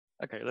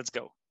Okay, let's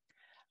go.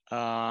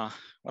 Uh,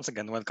 Once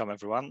again, welcome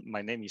everyone.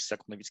 My name is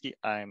Jakub Nowicki.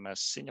 I'm a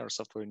senior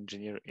software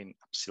engineer in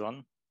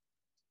Appsilon,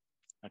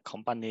 a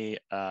company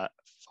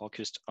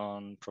focused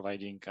on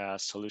providing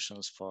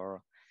solutions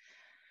for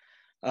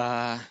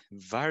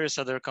various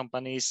other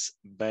companies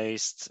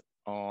based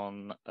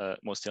on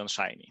mostly on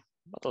Shiny,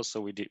 but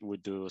also we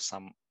do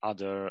some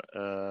other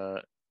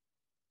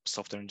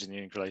software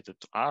engineering related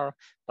to R,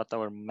 but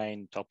our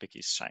main topic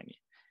is Shiny.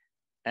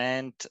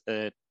 And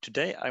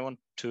today I want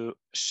to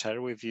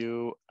share with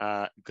you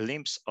a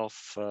glimpse of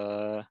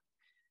a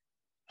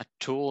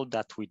tool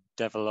that we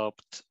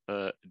developed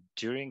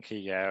during the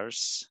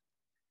years,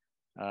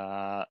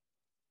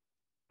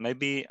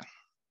 maybe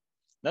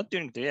not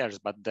during the years,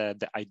 but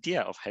the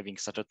idea of having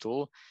such a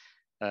tool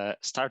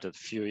started a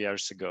few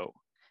years ago.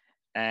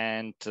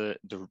 And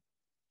the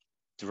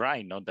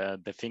rhino,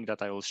 the thing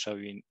that I will show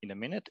you in a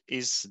minute,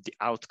 is the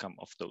outcome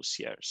of those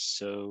years.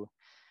 So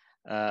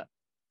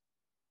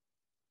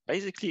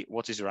basically,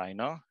 what is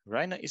Rhino?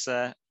 Rhino is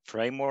a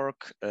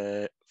framework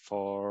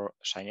for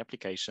Shiny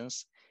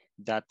applications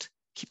that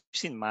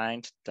keeps in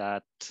mind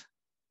that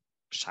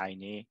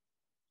Shiny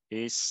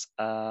is,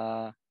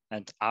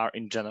 and R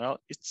in general,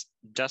 it's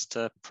just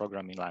a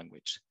programming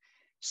language.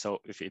 So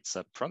if it's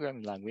a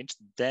programming language,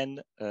 then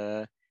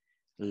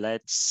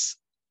let's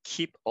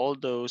keep all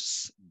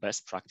those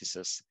best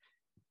practices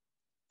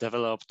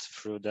developed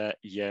through the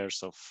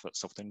years of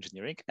software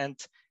engineering and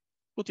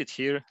put it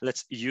here.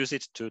 Let's use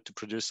it to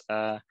produce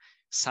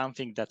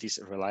something that is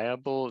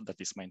reliable, that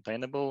is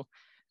maintainable,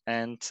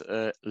 and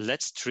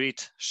let's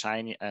treat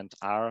Shiny and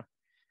R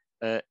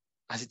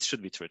as it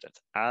should be treated,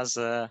 as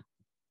a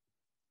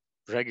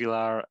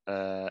regular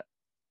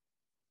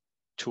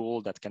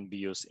tool that can be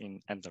used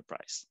in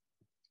enterprise.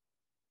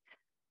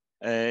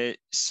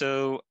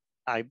 So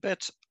I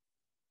bet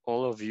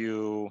all of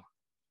you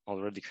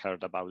already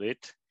heard about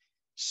it.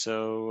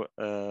 So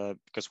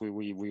because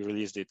we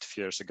released it a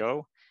few years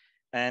ago.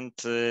 And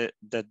the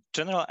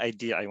general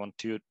idea I want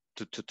to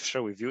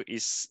share with you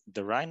is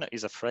the Rhino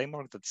is a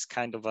framework that's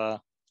kind of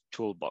a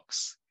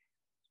toolbox.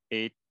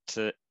 It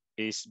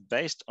is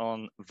based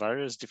on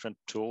various different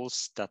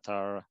tools that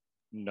are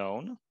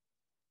known.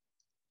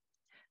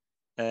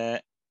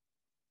 And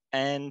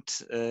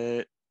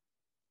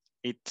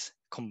it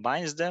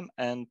combines them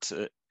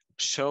and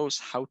shows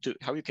how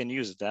you can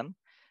use them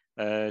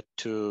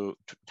to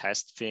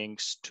test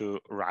things, to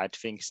write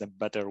things in a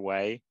better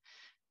way,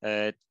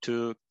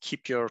 to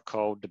keep your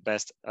code the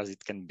best as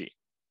it can be.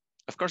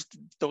 Of course,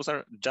 those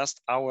are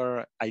just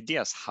our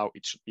ideas how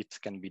it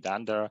can be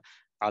done. There are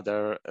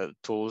other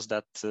tools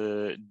that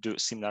do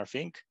similar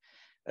thing,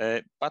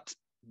 but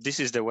this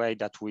is the way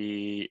that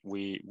we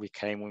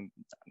came in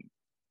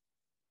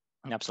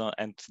Appsilon,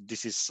 and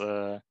this is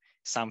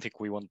something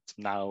we want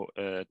now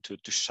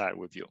to share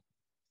with you.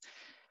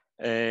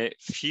 A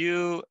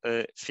few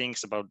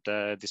things about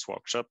this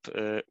workshop.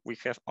 We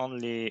have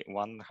only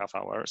 1.5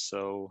 hours,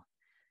 so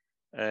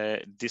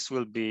this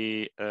will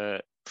be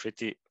a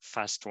pretty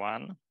fast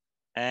one.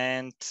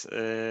 And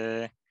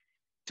to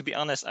be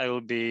honest, I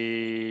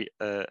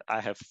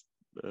have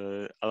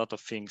a lot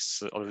of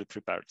things already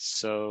prepared.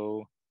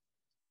 So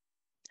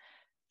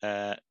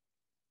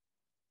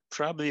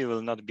probably you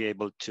will not be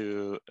able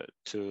to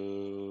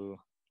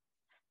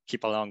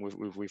keep along with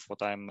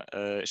what I'm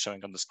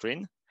showing on the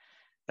screen.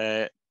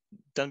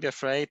 Don't be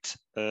afraid.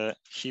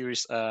 Here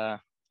is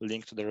a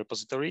link to the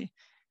repository.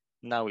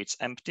 Now it's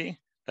empty,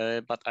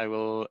 but I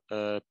will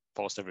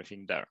post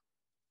everything there.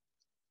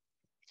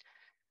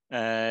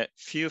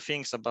 Few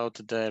things about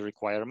the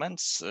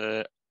requirements.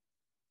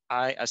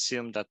 I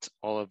assume that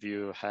all of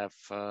you have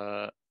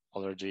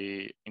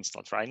already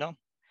installed Rhino.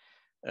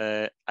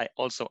 I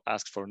also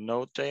asked for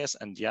Node.js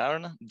and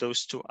Yarn.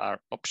 Those two are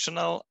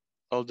optional,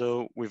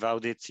 although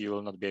without it, you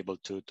will not be able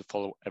to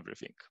follow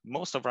everything.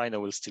 Most of Rhino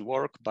will still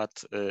work,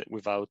 but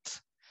without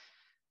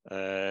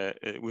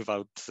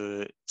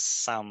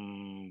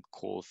some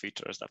cool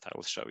features that I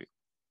will show you.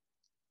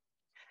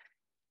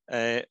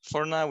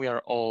 For now, we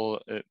are all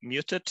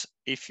muted.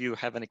 If you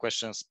have any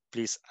questions,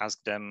 please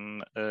ask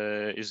them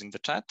using the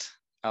chat.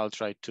 I'll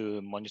try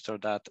to monitor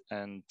that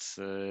and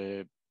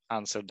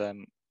answer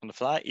them on the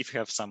fly. If you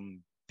have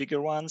some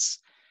bigger ones,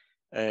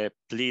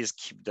 please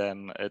keep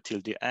them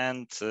till the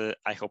end.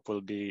 I hope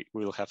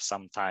we'll have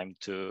some time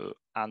to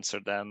answer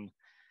them,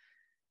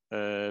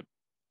 or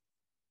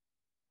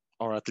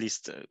at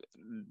least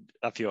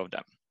a few of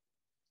them.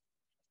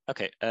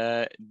 Okay,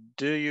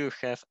 do you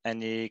have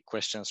any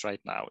questions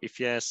right now? If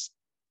yes,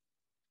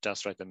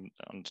 just write them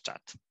on the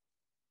chat.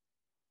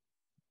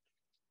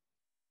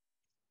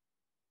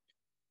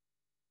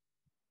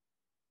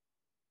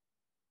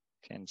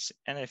 Can't see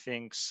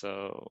anything,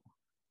 so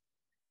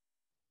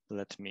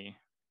let me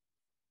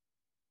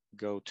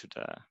go to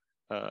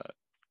the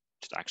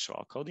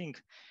actual coding.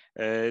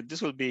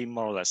 This will be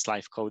more or less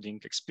live coding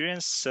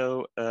experience.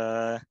 So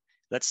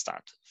let's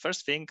start.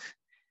 First thing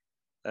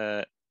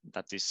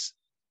that is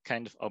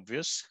kind of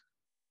obvious.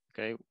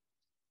 Okay.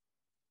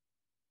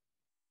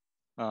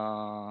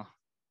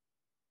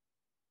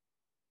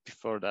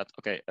 before that,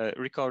 okay,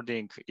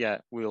 recording. Yeah,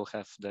 we'll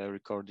have the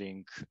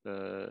recording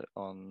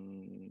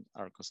on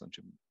our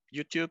consumption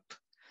YouTube.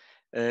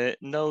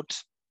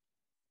 Note,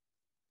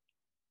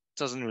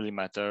 doesn't really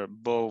matter.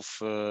 Both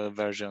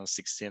versions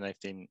 16,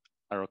 18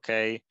 are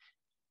okay.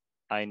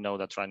 I know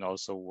that Rhino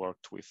also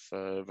worked with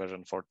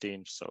version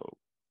 14, so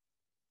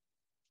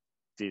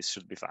this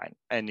should be fine.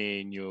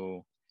 Any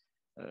new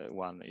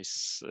one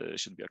is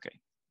should be okay.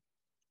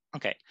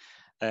 Okay,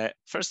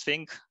 first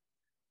thing,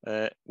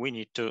 we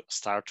need to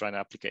start Rhino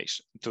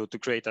application, to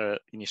create an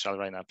initial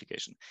Rhino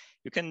application.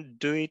 You can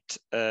do it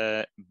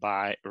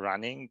by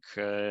running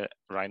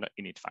Rhino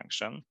init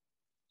function,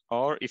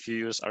 or if you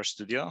use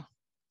RStudio,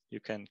 you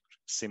can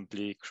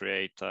simply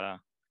create a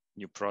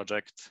new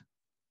project.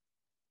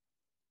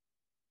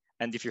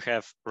 And if you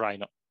have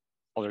Rhino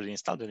already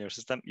installed in your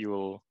system, you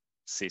will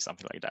see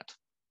something like that.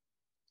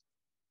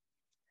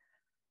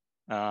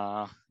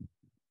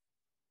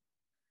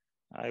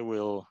 I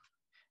will,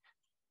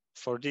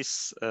 for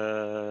this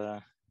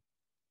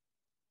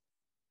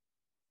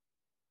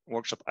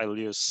workshop, I'll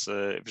use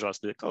Visual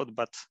Studio Code,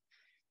 but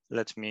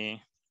let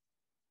me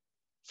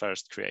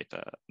first create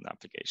an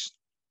application.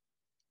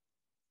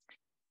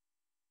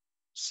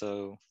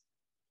 So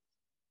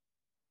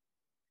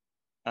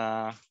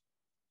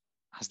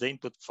as the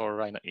input for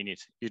Rhino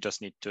init, you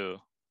just need to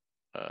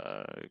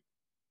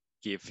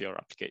give your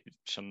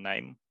application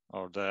name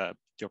or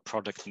your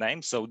project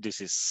name. So this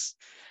is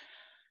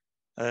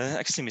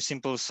extremely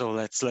simple. So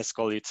let's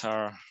call it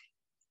our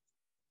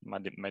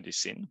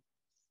medicine.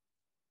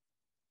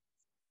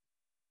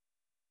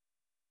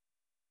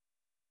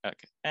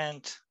 Okay,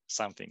 and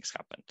something's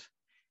happened.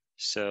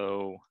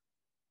 So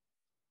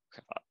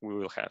we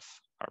will have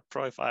our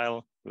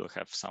profile. We'll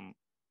have some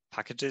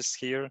packages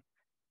here.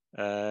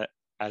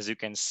 As you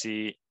can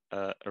see,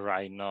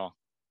 Rhino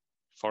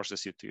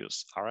forces you to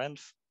use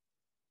renv.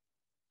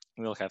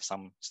 We'll have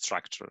some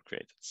structure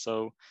created.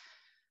 So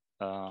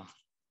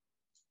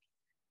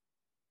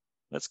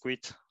let's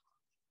quit.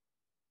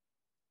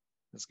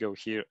 Let's go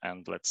here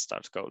and let's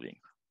start coding.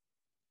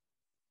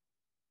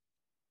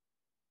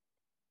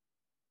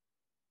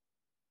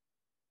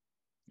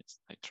 Yes,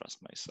 I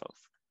trust myself.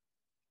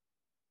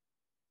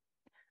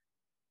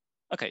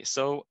 Okay,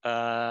 so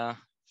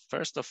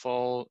first of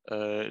all,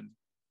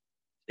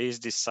 is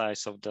the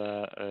size of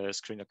the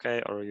screen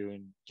okay, or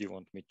do you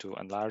want me to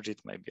enlarge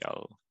it? Maybe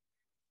I'll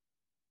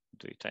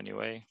do it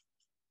anyway.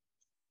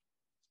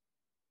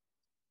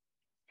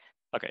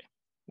 Okay,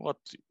 what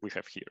we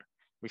have here?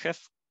 We have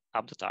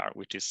app.r,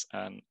 which is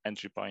an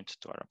entry point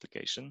to our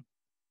application.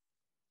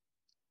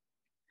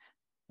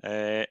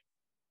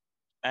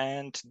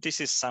 And this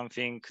is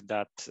something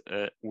that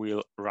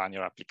will run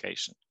your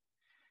application.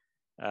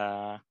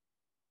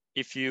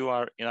 If you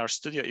are in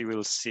RStudio, you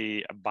will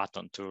see a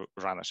button to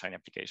run a Shiny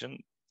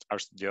application.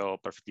 RStudio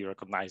perfectly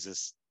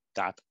recognizes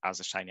that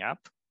as a Shiny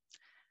app.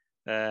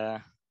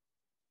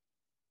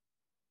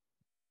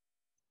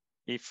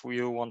 If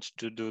you want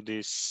to do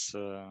this,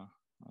 okay,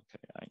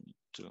 I need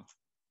to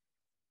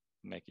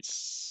make it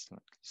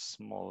slightly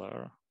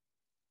smaller.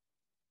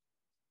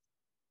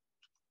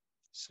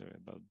 Sorry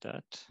about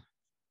that.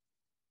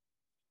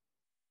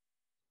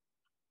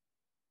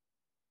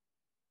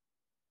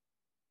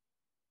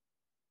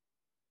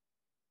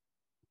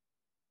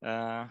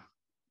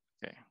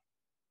 Okay.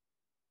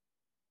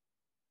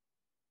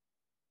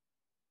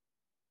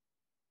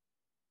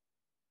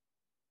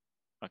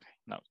 Okay,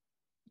 no,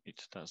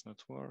 it does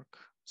not work.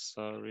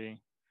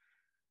 Sorry.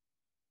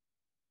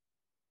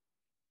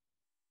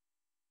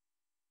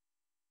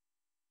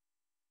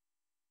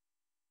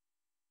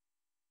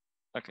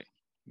 Okay,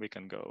 we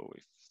can go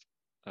with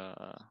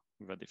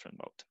a different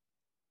mode.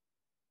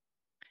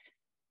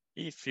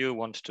 If you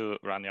want to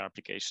run your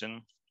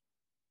application,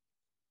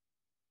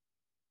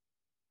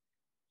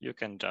 you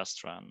can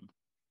just run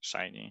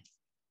Shiny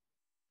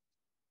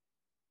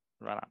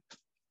run app.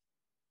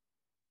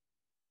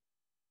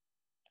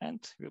 And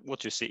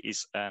what you see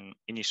is an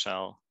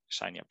initial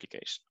Shiny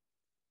application.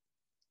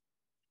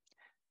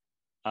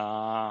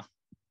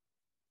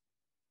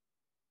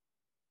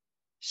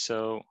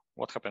 So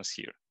what happens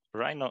here?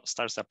 Rhino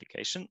starts the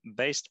application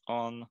based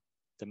on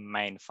the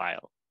main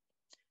file.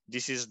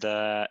 This is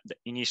the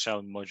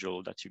initial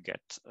module that you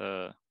get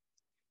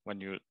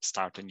when you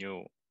start a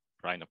new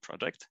Rhino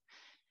project.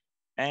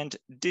 And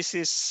this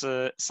is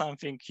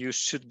something you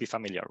should be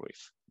familiar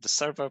with, the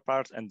server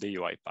part and the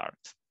UI part.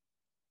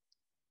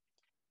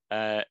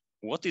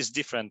 What is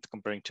different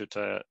comparing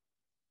to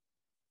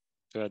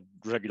a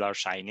regular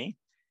Shiny?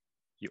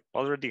 You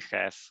already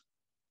have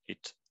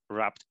it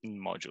wrapped in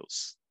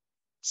modules.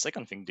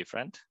 Second thing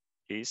different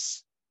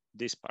is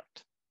this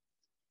part.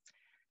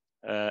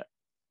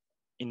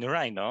 In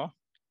Rhino,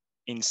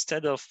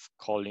 instead of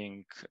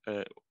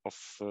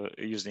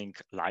using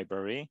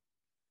library,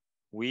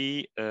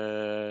 we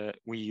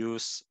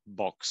use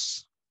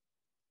box.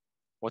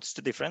 What's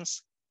the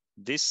difference?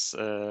 This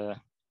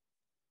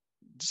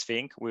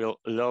thing will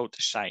load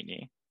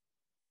Shiny,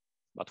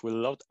 but will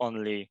load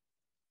only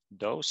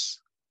those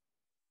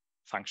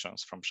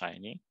functions from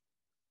Shiny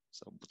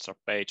So bootstrap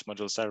page,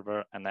 module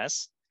server,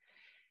 ns,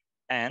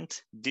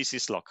 and this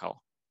is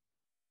local.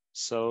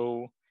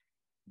 So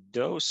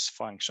those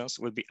functions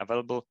will be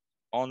available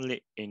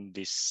only in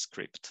this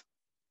script.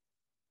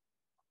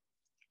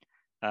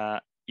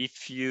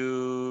 If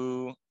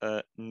you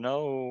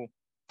know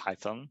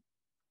Python,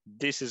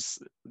 this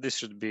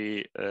should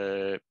be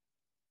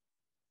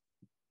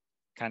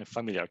kind of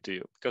familiar to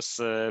you, because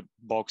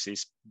box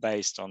is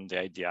based on the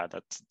idea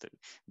that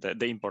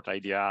the import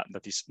idea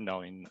that is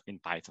known in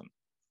Python.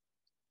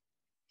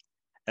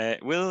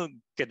 We'll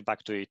get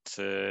back to it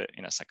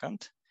in a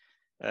second.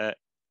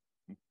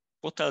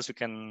 What else we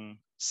can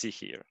see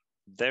here?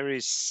 There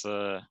is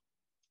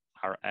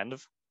our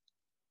env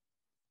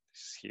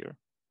here.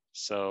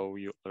 So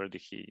you already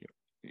here,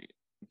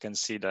 you can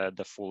see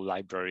the full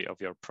library of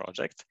your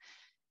project,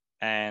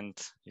 and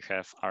you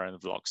have rn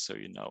logs, so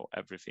you know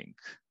everything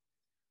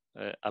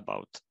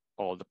about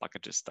all the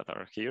packages that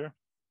are here.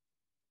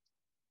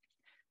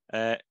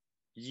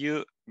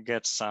 You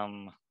get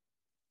some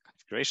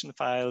configuration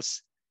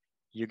files,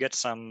 you get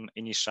some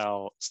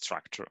initial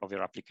structure of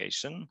your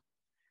application,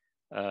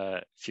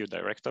 few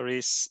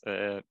directories,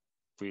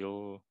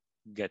 we'll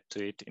get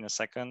to it in a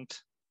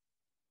second,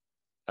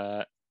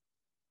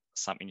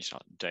 some initial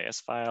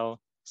JS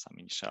file, some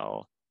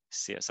initial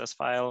CSS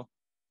file.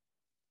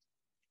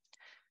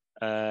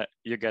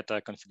 You get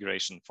a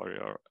configuration for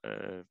your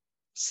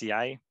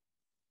CI.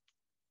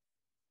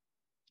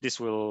 This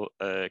will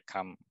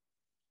come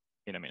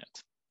in a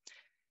minute.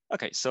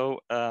 Okay, so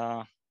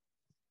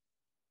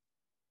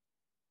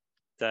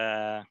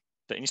the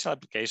initial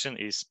application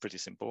is pretty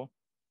simple,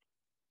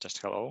 just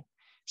hello.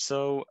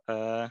 So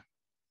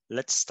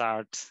let's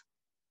start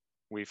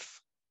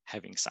with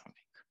having something.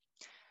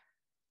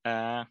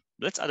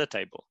 Let's add a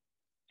table,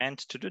 and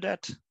to do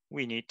that,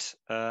 we need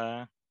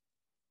a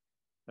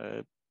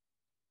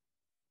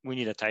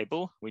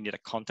table, we need a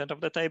content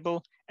of the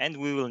table, and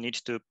we will need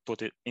to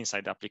put it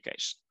inside the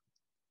application.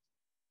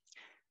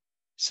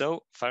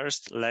 So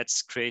first,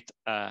 let's create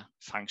a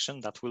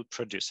function that will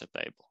produce a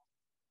table.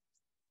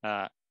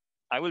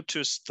 I will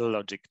choose the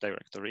logic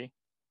directory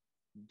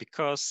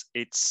because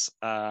it's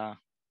a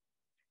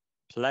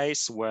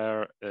place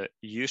where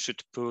you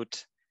should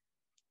put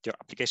your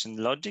application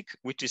logic,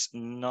 which is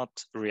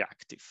not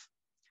reactive.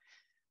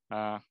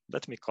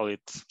 Let me call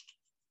it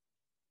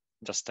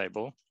just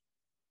table.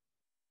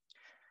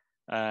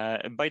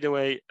 By the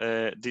way,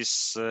 this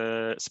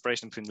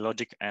separation between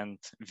logic and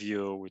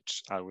view,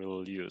 which I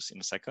will use in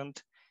a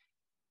second,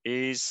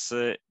 is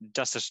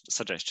just a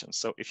suggestion.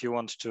 So if you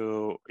want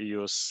to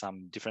use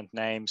some different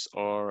names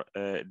or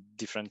a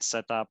different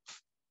setup,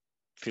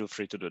 feel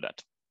free to do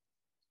that.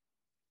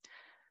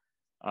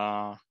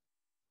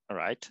 All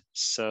right,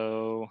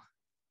 so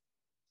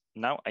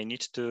now I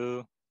need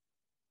to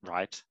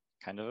write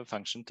kind of a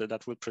function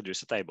that will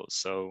produce a table.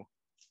 So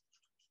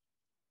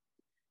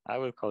I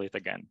will call it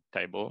again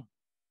table.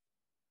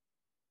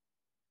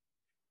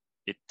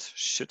 It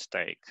should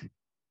take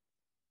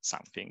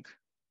something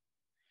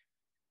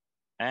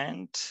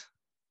and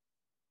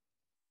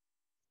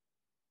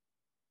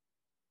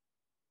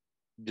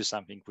do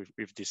something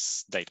with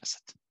this data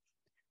set.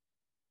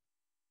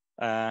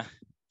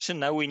 So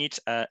now we need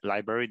a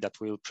library that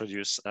will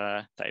produce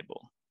a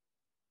table.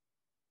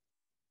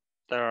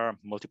 There are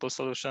multiple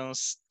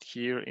solutions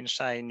here in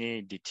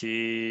Shiny,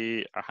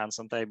 DT, our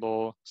Hanson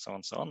table, so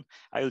on, so on.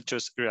 I will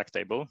choose React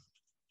table.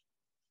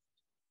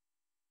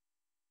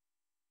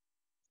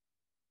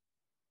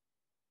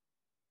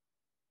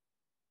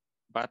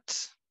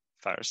 But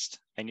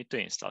first, I need to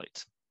install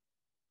it.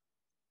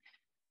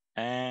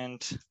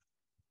 And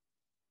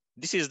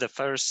this is the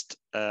first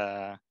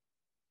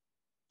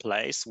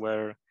place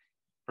where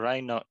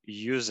Rhino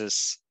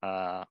uses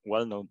a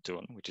well-known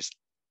tool, which is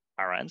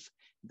rn,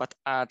 but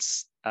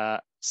adds a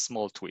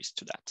small twist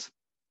to that.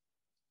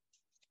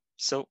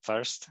 So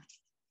first,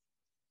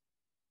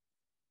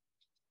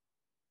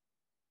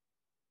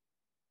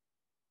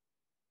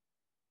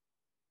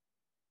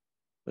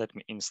 let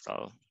me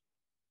install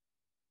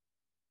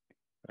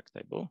React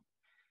table.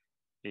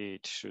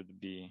 It should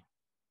be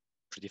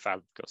pretty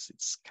fast because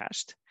it's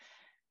cached.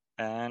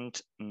 And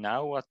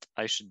now what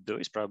I should do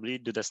is probably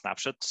do the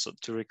snapshot so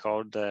to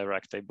record the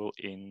React table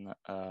in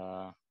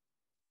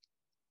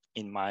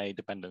my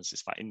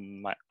dependencies file,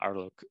 in my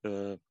rn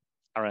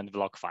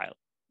vlog file.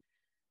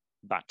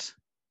 But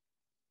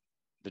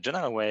the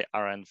general way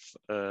rn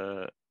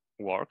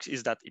works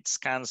is that it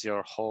scans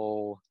your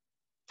whole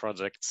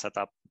project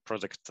setup,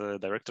 project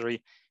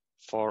directory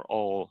for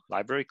all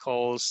library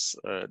calls,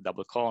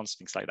 double colons,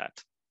 things like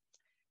that.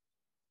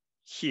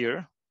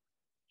 Here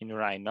in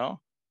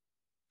Rhino,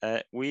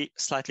 we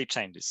slightly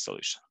change this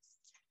solution.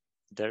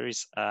 There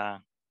is a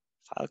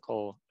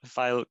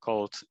file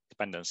called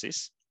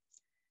dependencies,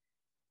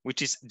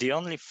 which is the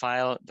only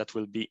file that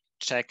will be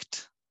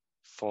checked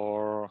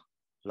for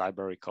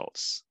library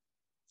calls.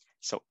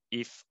 So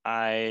if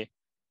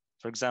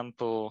for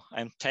example,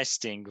 I'm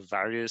testing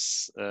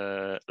various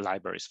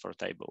libraries for a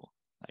table,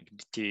 like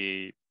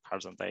DT,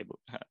 Hanson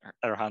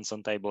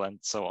table, and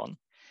so on,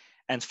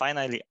 And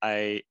finally,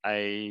 I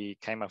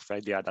came up with the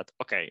idea that,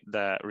 okay,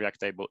 the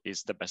React table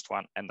is the best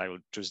one, and I will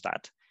choose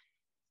that.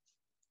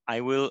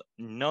 I will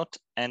not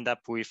end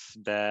up with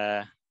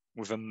a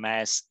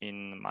mess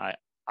in my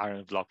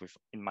Iron block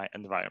in my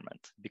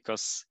environment,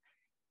 because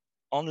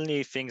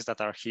only things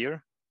that are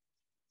here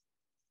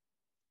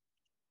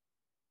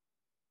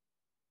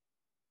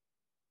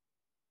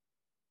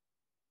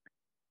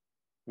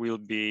will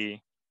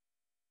be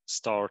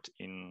stored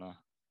in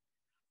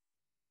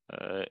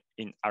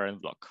Iron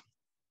block.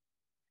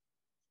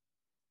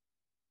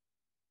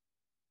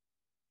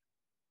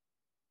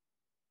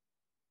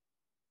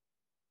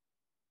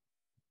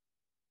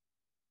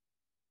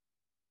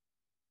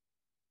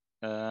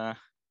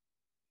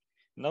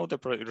 Now the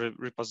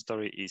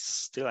repository is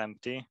still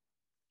empty.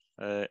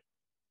 I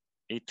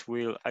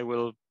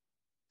will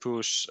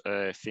push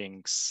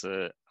things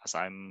as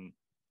I'm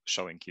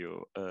showing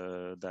you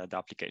the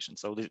application.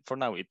 So for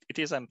now, it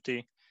is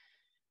empty.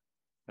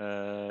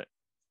 It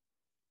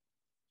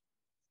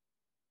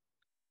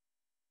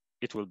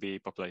will be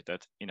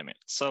populated in a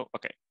minute. So,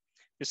 okay,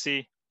 you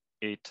see,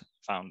 it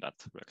found that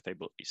React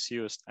table is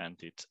used and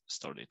it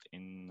stored it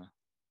in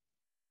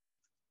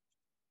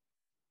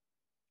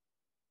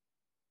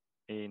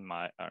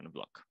my Iron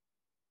block.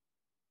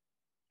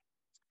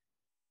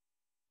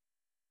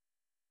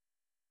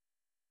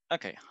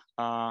 Okay,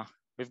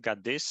 we've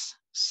got this.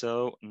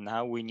 So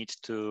now we need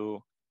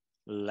to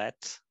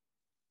let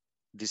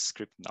this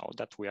script know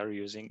that we are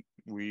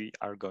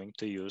going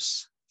to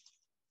use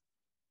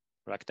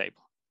React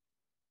table.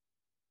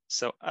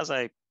 So as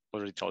I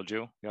already told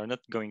you, we are not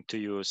going to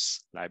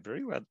use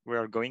library, we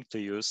are going to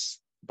use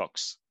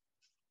box.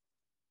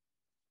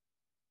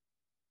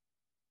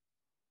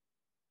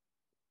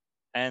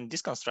 And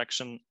this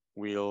construction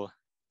will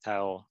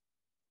tell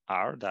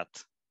R that,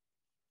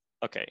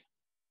 okay,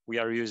 we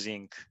are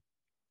using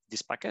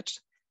this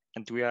package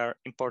and we are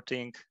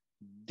importing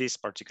this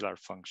particular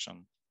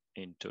function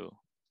into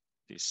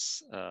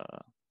this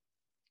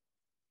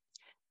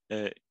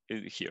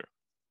here.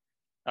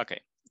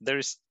 Okay, there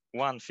is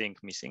one thing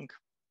missing,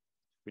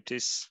 which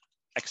is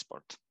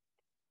export.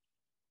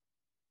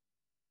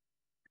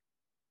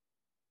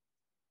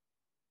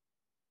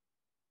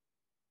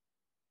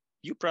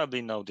 You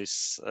probably know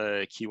this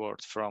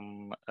keyword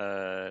from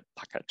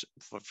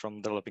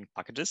from developing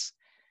packages.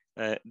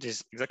 This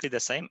is exactly the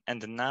same.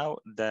 And now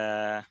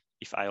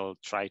if I'll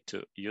try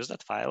to use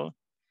that file,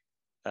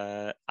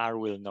 R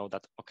will know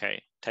that,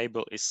 okay,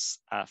 table is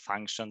a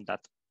function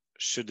that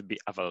should be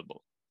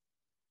available.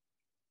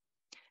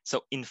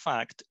 So in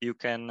fact, you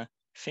can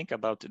think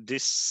about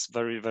this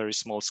very, very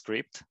small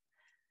script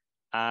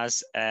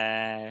as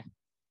a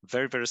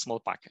very, very small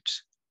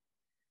package.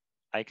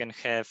 I can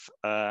have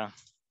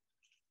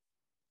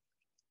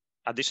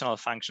additional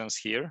functions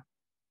here.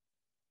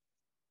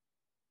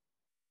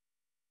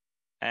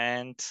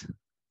 And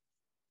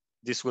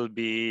this will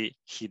be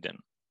hidden.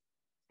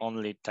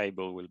 Only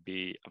table will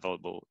be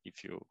available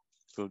if you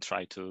will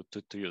try to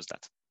use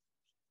that.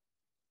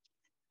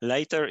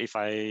 Later, if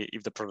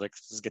the project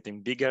is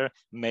getting bigger,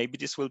 maybe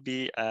this will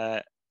be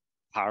a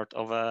part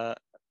of a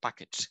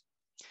package.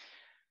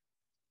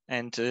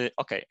 And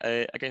okay,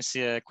 I can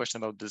see a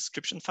question about the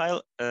description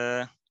file.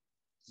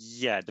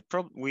 Yeah,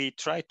 we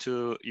try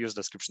to use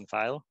the description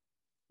file.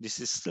 This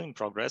is still in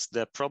progress.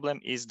 The problem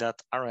is that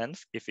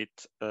rnf, if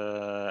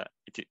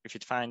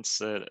it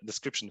finds a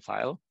description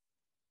file,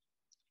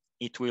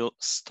 it will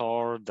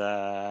store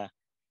the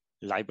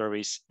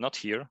libraries not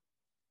here,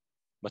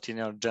 but in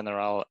a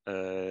general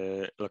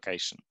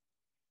location.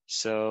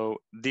 So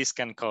this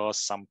can cause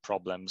some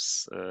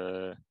problems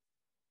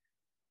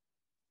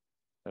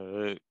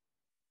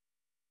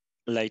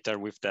later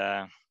with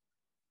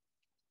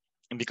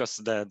because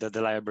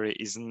the library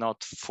is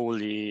not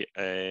fully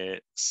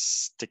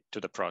stick to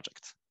the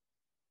project.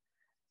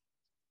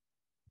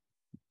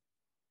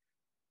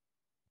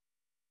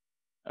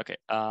 Okay,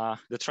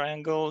 the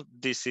triangle,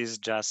 this is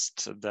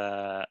just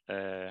the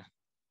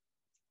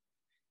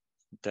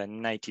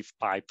native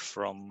pipe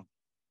from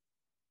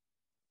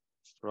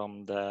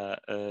the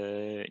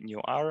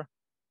new R.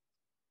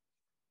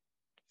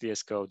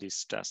 VS Code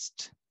is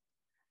just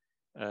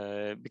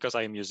because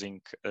I am using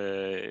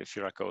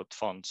Fira Code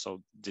font,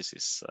 so this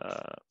is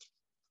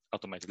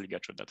automatically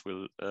Getcher that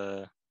will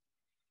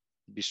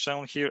be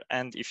shown here.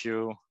 And if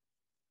you,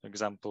 for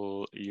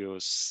example,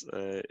 use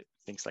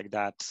things like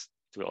that,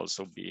 it will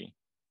also be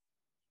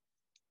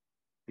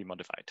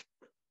modified.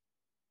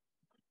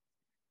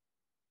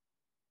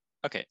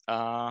 Okay,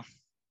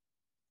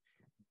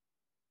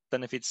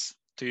 benefits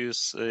to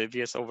use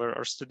VS over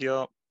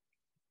RStudio.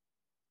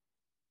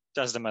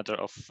 Just a matter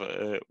of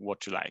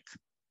what you like.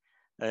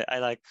 I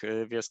like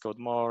VS Code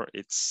more.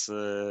 It's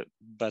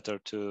better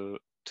to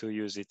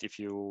use it if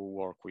you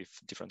work with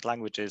different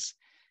languages.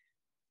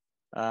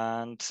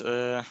 And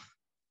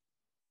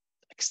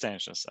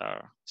extensions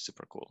are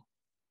super cool.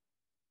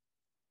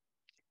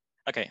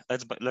 Okay,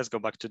 let's go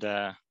back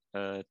to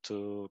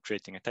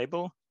creating a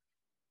table.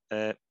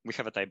 We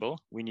have a table.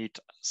 We need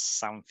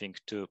something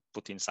to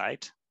put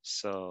inside.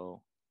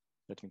 So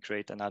Let me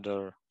create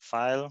another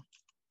file.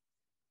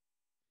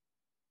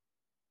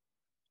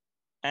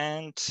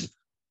 And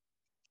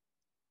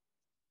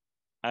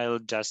I'll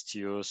just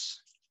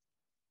use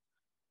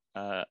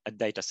a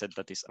data set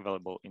that is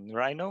available in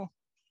Rhino.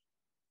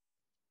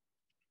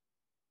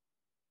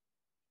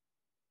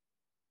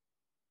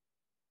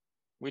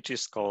 Which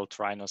is called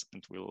rhinos,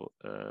 and will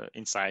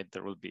inside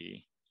there will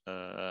be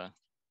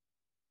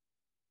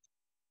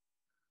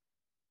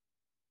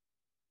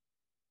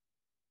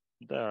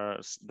there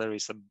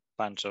is a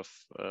bunch of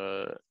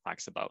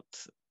facts about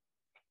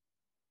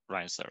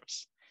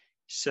rhinoceros.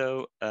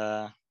 So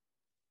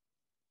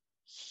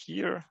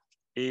here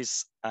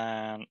is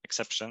an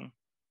exception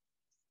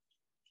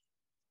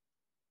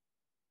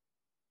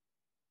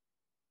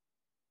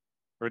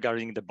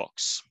regarding the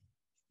box.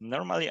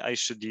 Normally I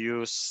should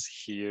use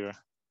here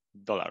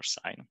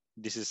 $sign.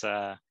 This is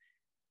an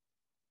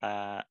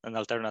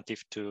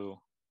alternative to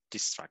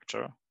this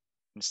structure.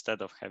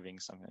 Instead of having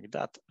something like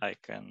that, I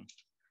can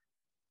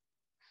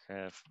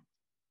have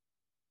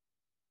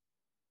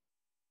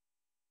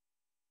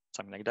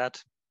something like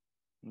that.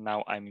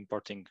 Now I'm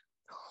importing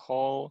the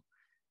whole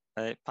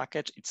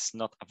package. It's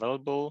not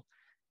available,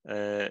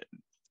 or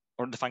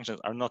the functions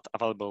are not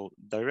available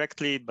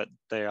directly, but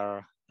they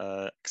are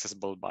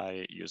accessible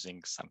by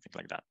using something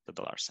like that, the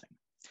 $sign.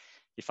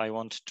 If I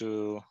want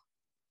to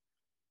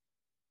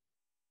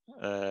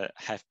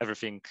have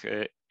everything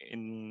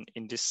in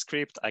this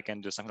script, I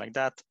can do something like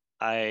that.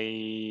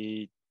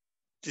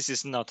 This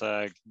is not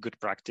a good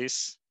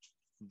practice.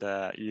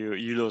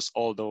 You lose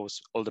all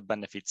the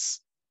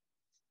benefits.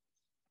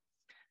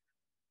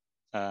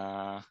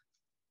 All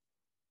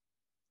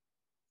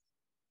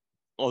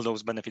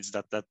those benefits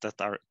that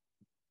are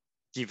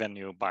given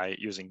you by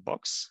using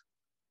box.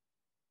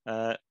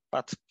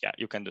 But yeah,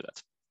 you can do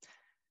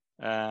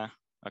that.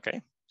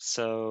 Okay,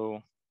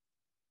 so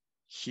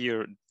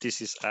here this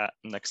is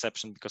an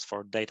exception because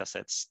for data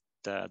sets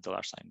the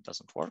 $sign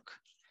doesn't work.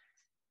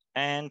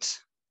 And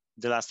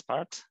the last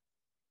part,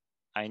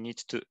 I need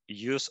to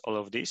use all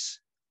of this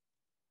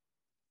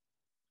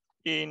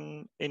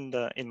in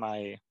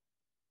my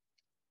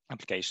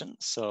application.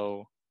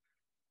 So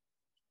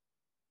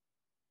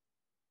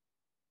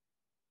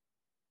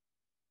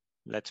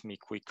let me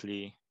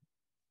quickly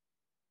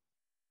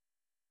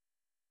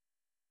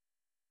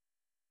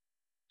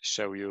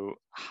show you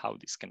how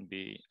this can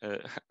be,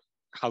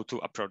 how to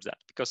approach that.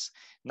 Because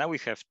now we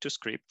have two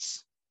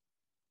scripts,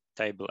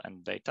 table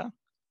and data,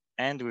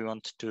 and we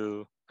want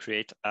to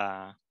create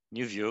a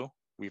new view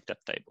with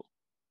that table.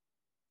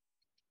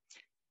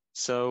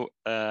 So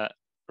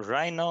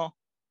Rhino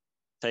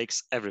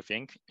takes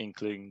everything,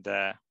 including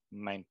the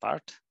main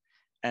part,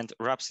 and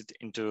wraps it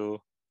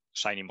into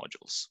shiny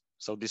modules.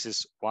 So this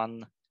is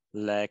one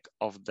leg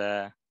of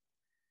the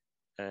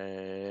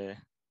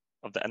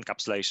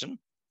encapsulation.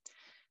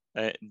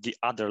 The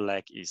other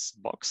leg is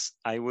box.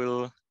 I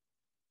will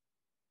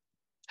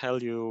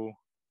tell you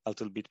a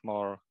little bit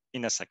more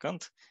in a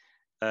second.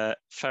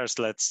 First,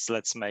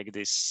 let's make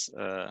this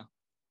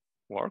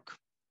work.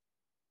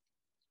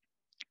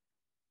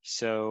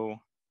 So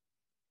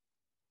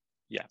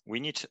yeah, we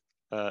need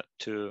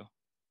to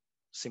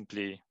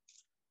simply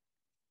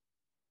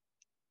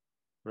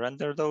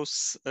render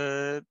those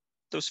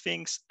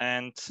things,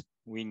 and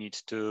we need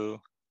to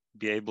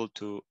be able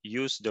to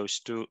use those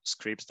two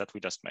scripts that we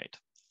just made.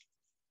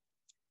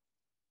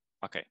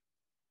 Okay,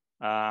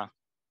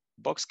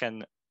 box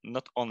can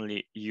not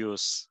only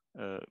use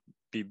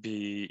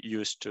be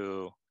used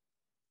to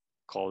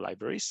call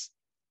libraries.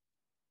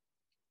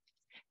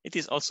 It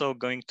is also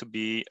going to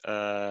be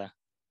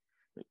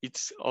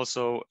it's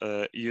also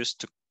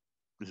used to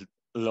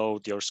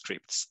load your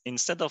scripts.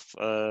 Instead of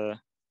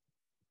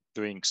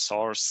doing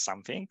source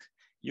something,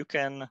 you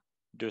can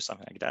do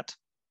something like that.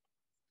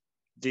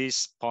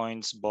 This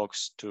points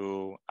box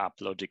to app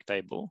logic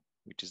table,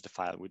 which is the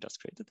file we just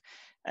created,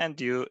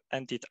 and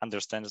it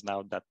understands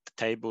now that the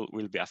table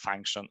will be a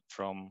function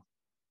from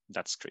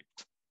that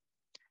script.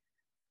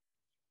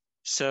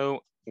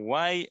 So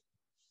why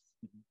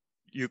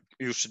you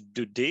should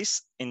do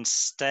this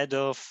instead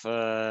of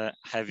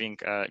having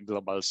a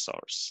global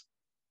source?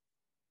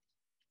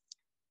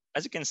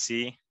 As you can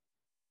see,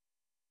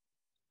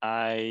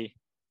 I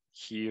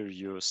here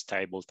use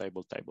table.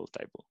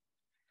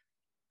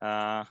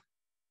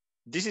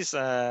 This is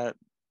a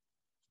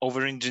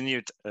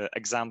over-engineered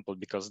example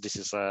because this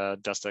is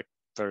just a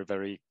very,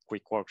 very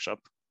quick workshop.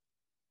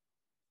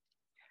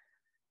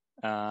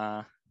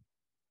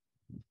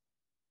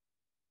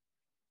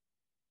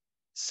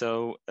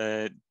 So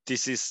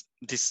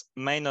this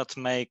may not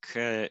make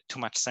too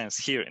much sense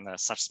here in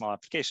such small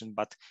application,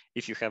 but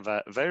if you have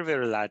a very,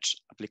 very large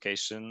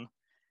application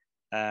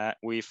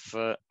with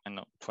I don't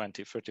know,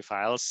 20, 30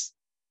 files,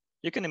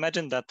 you can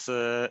imagine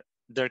that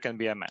there can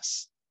be a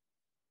mess.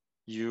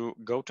 You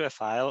go to a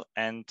file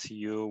and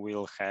you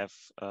will have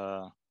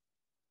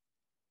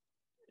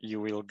you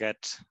will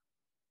get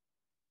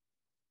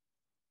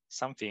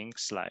some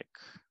things like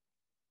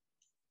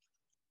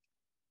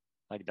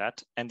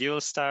that, and you'll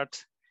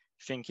start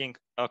thinking,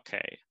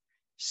 okay,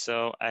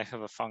 So I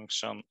have a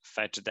function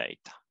fetch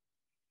data.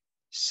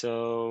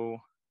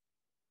 So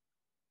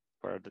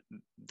where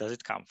does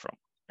it come from?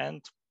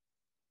 And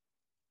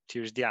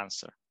here's the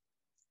answer.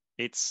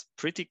 It's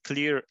pretty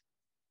clear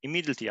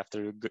immediately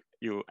after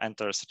you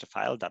enter such a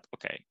file that,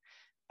 okay,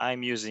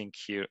 I'm using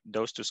here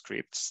those two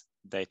scripts,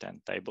 data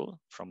and table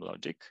from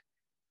logic.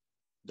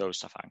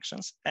 Those are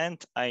functions,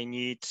 and I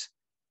need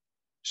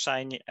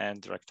Shiny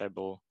and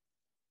rectable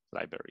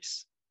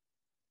libraries.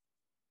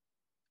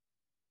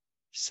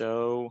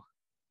 So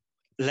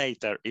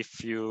later,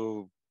 if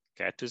you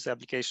get to the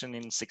application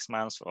in 6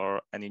 months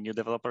or any new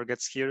developer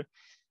gets here,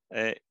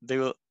 they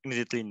will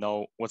immediately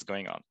know what's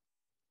going on.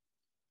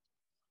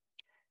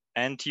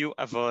 And you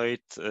avoid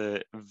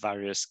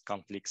various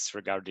conflicts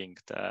regarding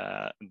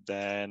the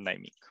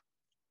naming.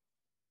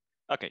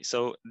 Okay,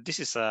 so this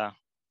is a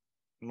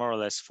more or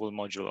less full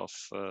module of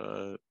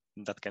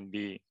that can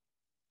be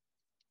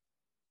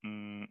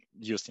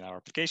used in our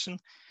application.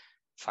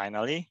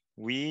 Finally,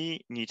 we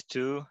need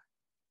to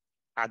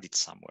add it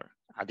somewhere,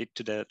 add it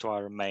to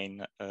our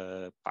main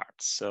part.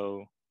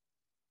 So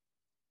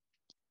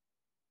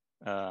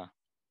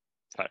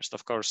first,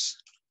 of course,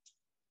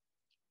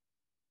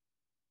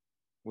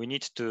 we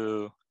need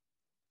to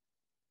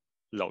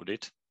load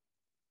it.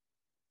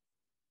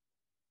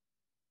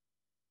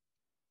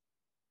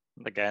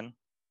 And again,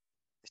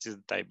 this is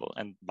the table,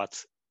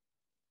 but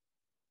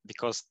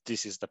because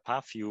this is the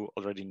path, you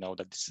already know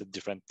that this is a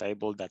different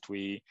table that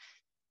we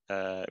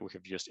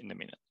have used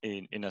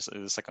in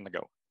a second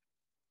ago.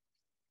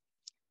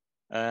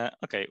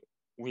 Okay,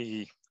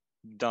 we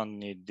don't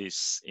need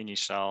this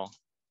initial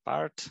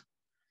part.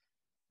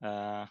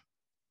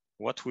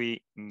 What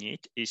we need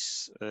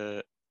is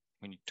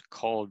we need to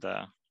call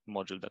the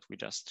module that we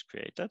just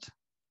created.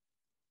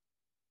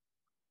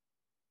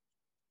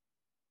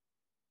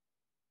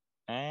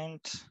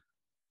 And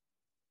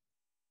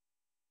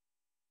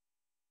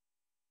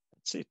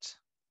that's it.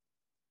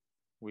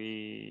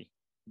 We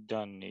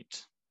don't need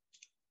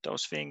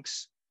those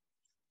things.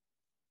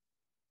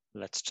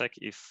 Let's check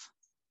if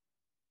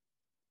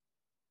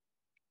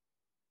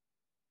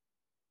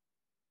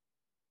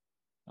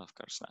of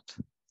course not.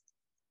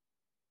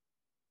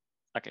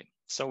 Okay,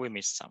 so we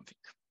missed something.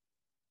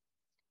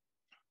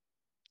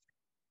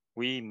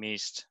 We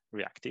missed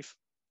reactive.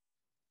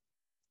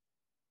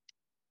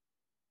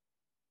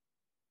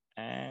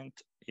 And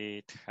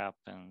it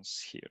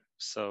happens here.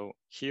 So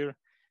here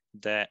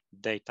the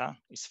data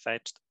is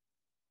fetched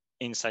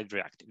inside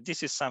reactive.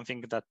 This is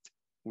something that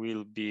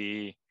will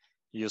be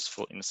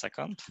useful in a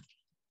second.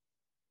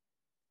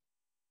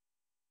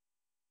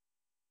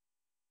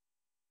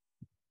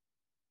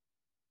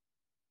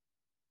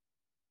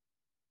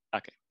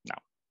 Okay, now.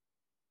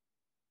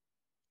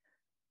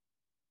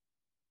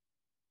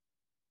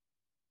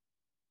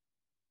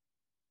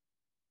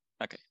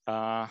 Okay,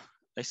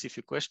 I see a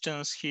few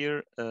questions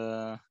here.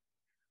 How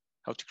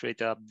to create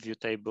a view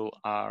table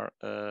are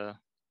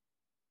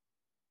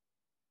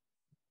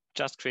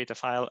just create a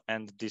file,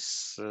 and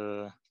this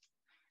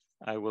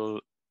I will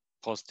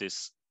post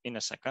this in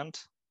a second.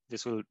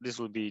 This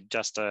will be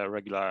just a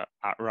regular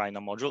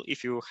Rhino module.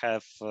 If you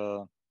have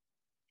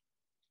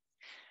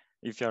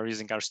if you are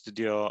using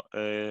RStudio,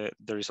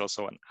 there is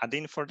also an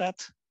add-in for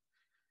that.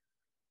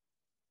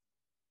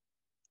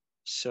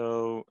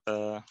 So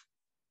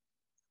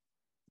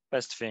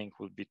best thing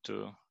would be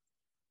to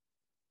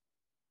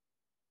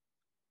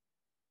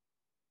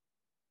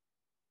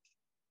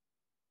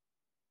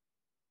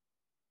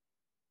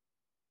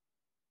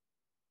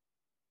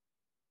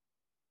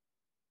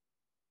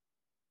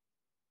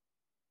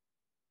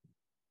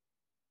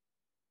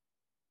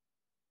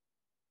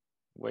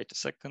wait a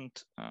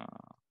second.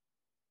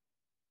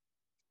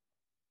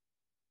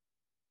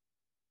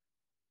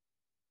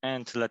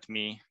 And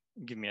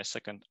give me a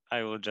second.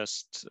 I will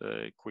just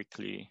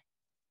quickly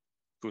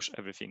push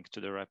everything to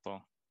the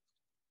repo.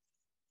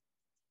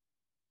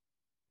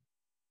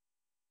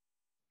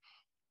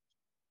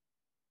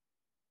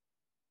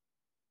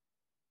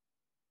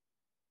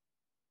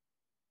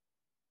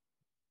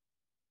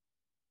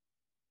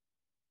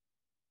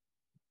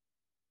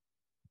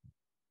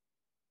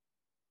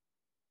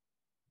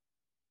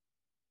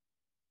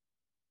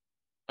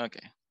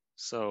 Okay,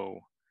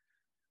 so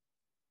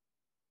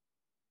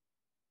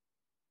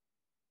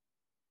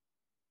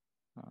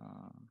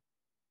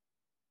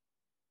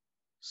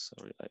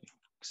sorry, I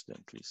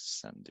accidentally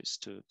sent this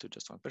to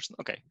just one person.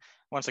 Okay,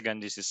 once again,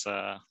 this is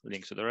a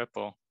link to the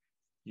repo.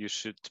 You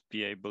should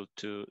be able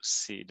to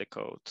see the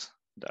code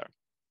there.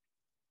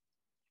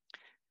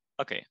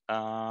 Okay,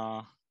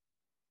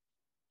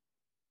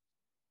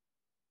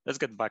 let's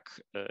get back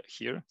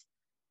here.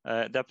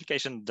 The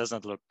application does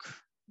not look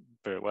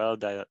very well.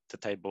 The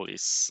table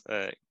is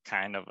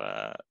kind of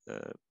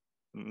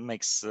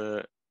makes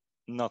not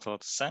a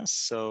lot of sense.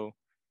 So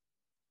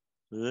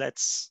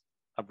let's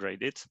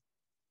upgrade it.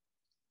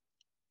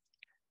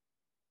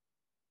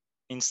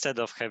 Instead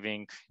of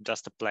having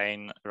just a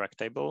plain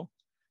rectable,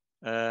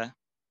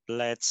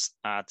 let's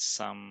add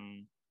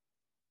some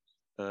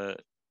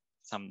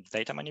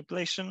data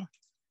manipulation.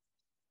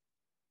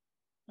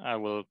 I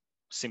will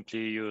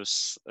simply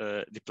use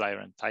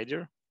dplyr and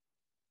tidier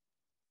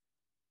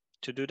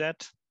to do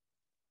that.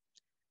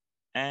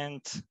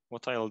 And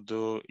what I'll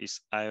do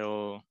is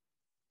I'll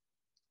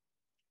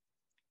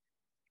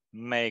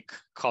make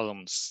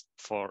columns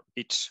for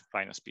each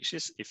rhino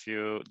species. If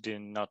you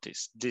didn't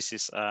notice, this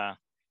is a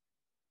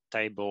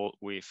table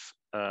with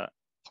a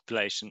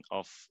population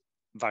of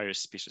various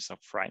species of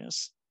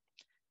rhinos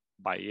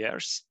by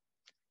years.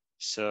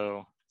 So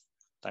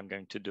what I'm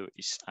going to do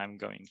is I'm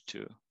going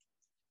to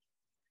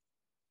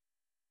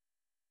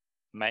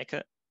make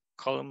a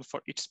column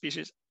for each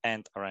species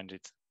and arrange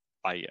it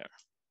by year.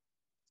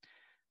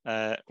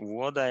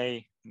 What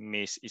I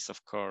miss is,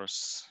 of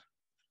course,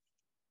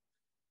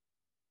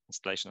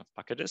 installation of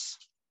packages.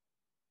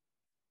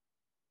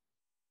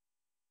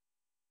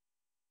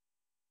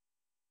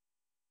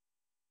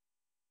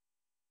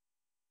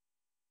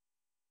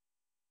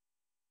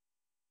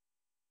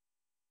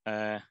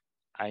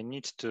 I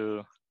need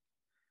to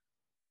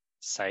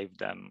save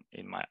them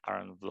in my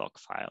rn-vlog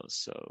file,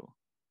 so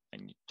I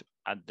need to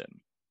add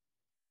them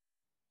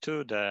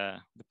to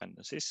the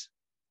dependencies.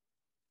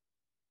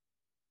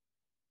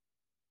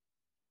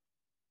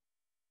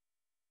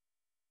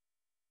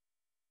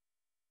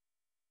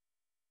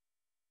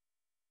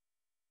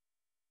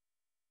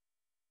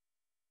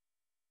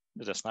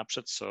 There's a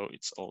snapshot, so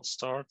it's all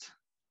stored.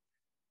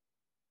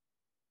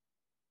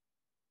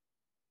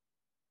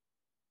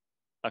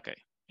 Okay,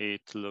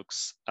 it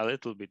looks a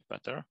little bit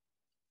better.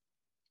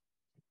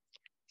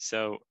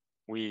 So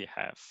we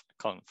have a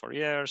column for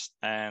years,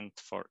 and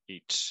for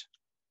each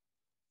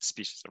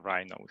species of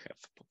rhino, we have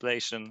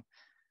population.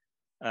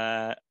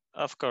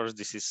 Of course,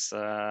 this is,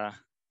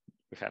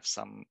 we have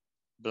some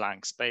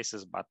blank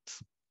spaces, but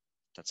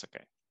that's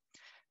okay.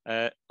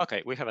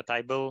 Okay, we have a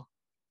table.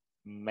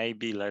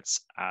 Maybe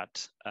let's add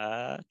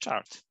a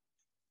chart.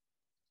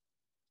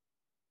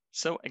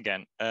 So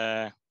again,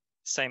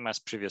 same as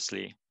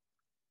previously,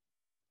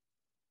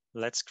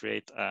 let's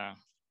create a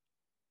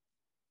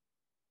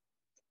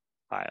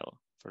file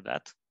for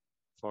that,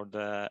 for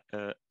the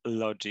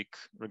logic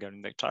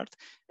regarding the chart.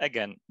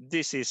 Again,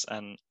 this is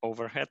an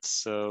overhead,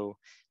 so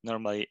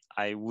normally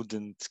I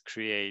wouldn't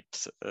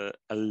create a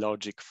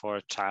logic for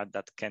a chart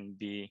that can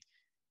be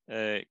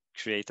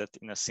created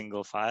in a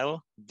single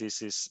file.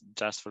 This is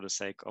just for the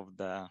sake of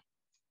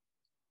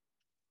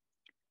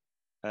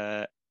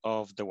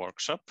the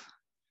workshop.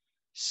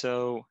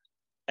 So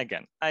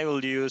again, I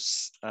will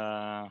use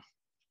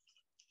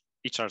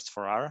eCharts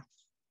for R.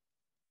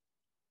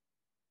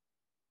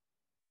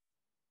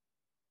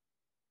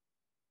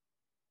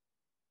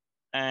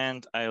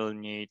 And I will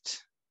need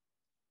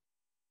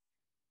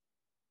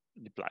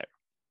dplyr.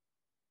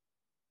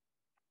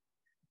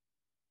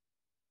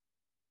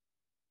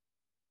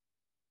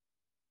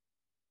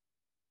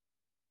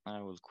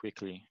 I will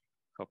quickly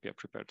copy a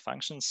prepared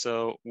function.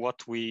 So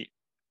what we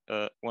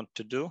want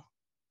to do,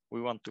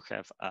 we want to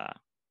have a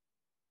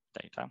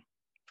data,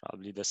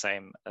 probably the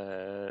same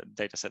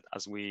data set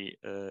as we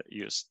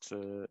used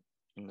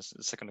in a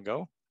second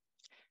ago.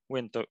 We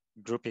want to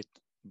group it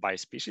by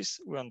species.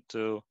 We want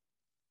to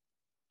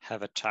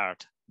have a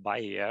chart by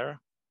year.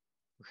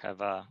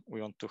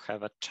 We want to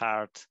have a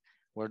chart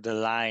where the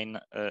line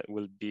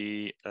will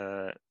be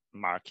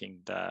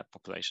marking the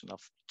population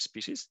of each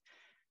species,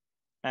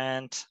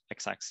 and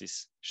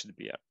x-axis should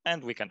be here.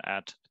 And we can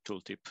add a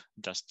tooltip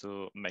just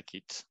to make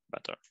it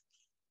better.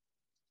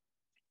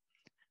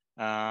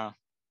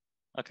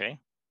 Okay,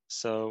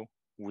 so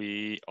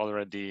we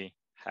already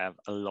have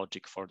a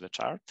logic for the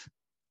chart.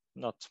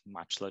 Not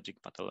much logic,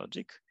 but a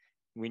logic.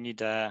 We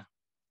need a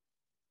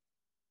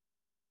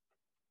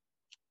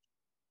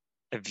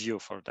view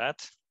for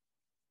that.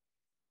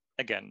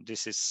 Again,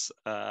 this is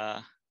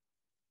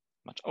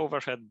much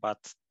overhead,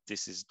 but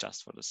this is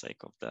just for the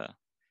sake of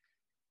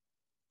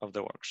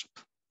the workshop.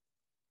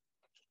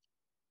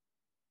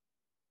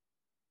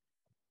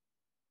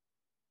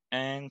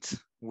 And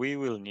we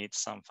will need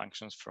some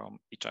functions from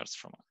eCharts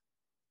from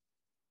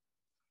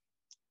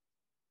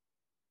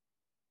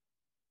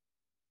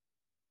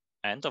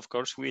R. And of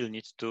course, we'll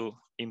need to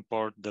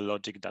import the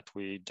logic that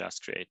we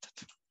just created.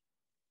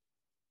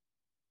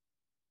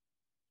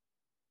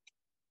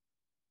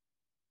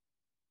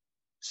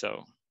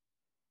 So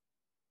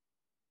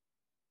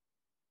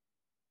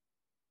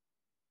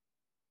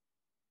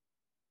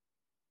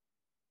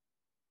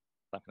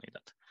something like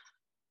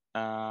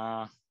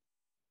that.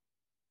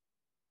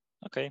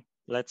 Okay,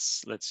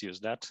 let's use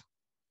that.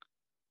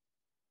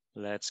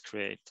 Let's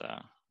create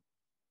a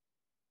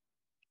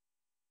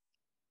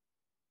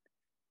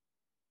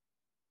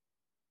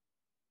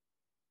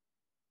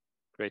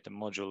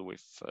module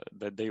with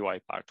the UI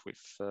part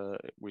with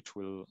which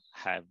will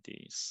have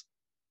this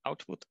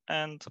output,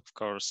 and of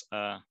course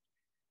a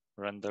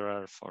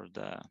renderer for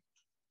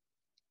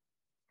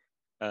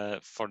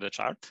the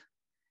chart.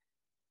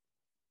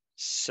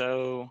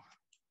 So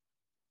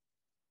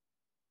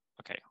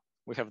okay,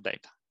 we have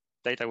data.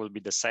 Data will be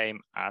the same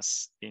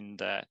as in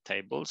the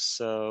table.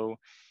 So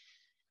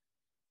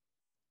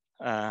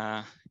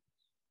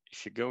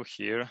if you go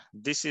here,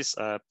 this is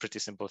a pretty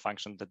simple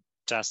function that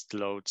just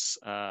loads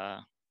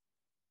dataset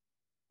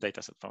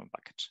from a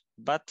package.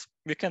 But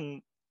we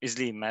can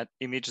easily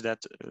image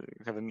that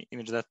have an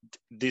image that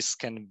this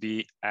can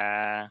be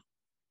a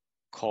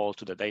call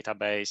to the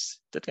database.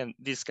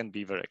 This can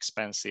be very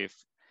expensive.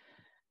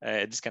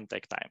 This can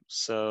take time.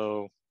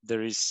 So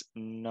there is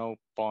no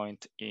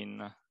point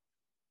in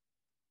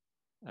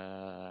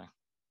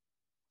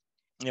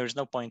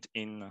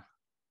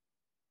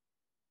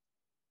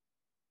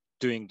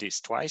doing this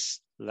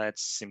twice.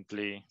 Let's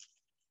simply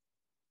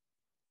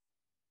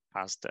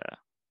pass the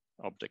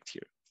object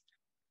here.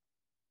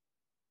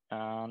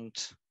 And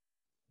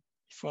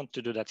if we want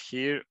to do that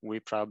here, we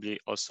probably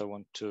also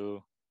want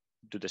to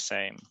do the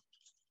same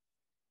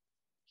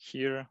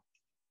here.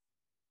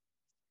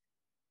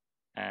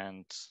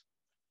 And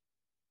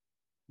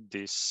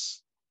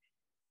this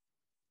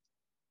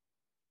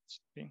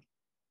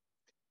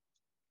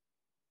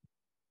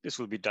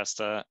will be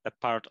just a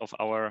part of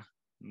our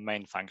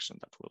main function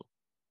that will,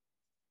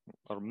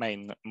 or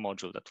main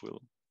module that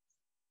will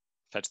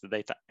fetch the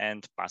data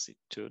and pass it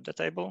to the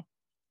table.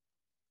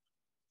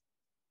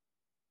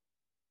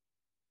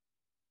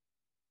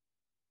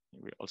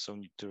 We also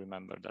need to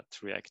remember that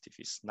reactive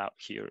is now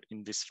here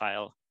in this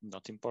file,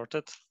 not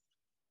imported.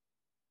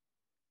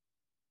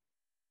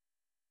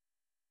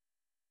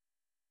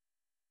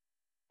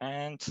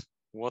 And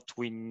what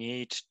we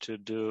need to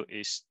do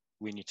is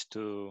we need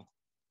to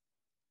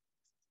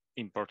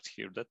import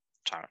here the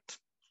chart.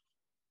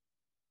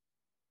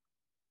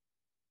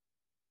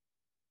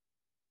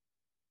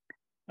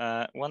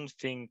 One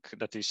thing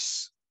that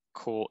is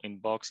cool in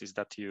Box is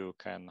that you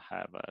can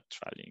have a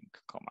trailing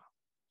comma.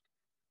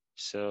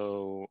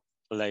 So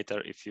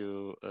later, if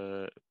you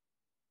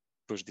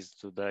push this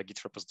to the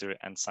Git repository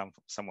and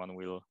someone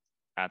will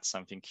add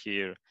something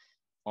here,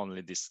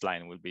 only this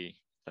line will be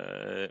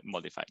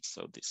modified.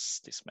 So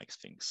this makes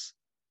things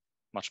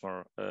much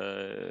more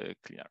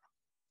clear.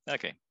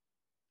 Okay.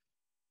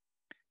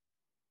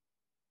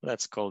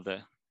 Let's call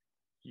the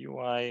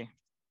UI.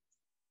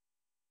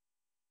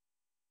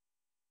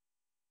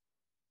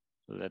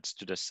 Let's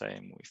do the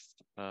same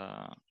with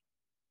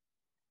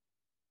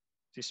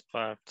this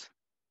part.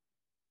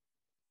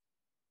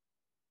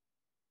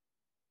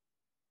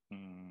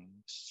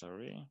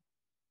 Sorry.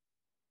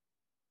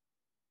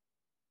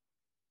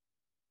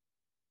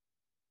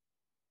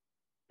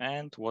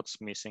 And what's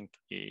missing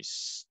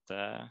is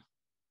the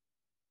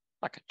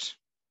package.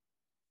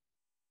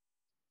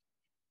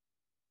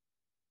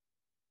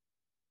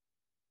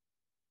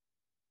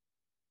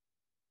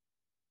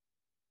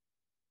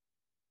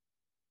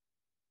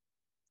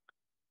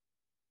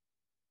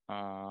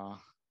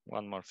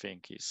 One more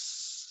thing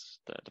is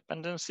the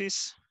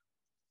dependencies.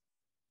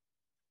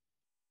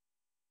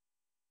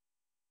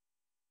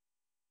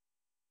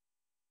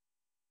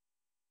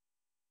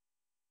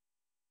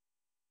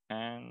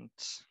 And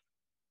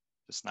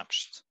the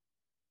snapshot.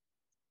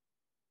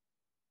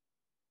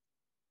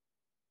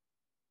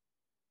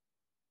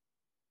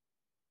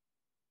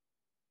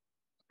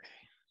 Okay.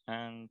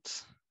 And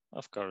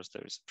of course,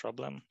 there is a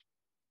problem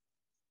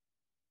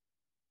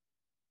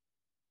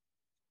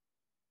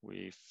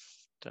with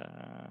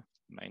the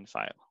main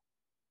file.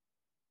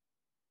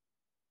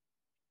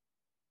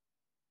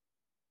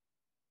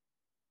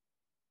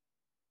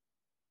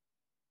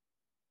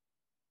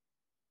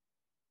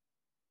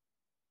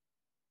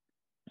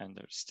 And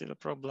there's still a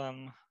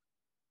problem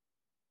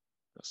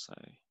because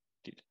I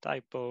did a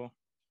typo.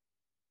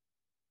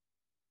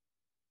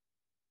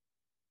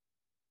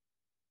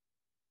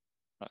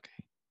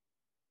 Okay.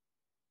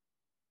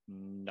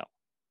 No.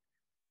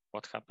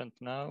 What happened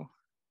now?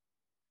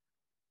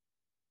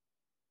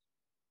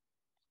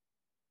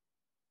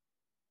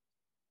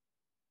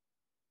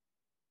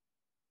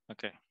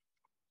 Okay.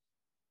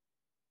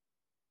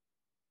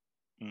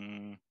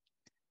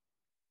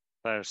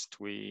 First,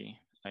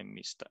 I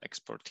missed the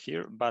export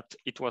here, but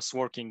it was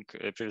working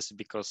previously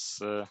because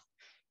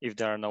if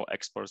there are no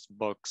exports,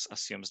 Box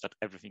assumes that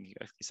everything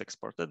is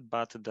exported,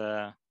 but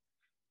the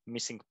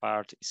missing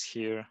part is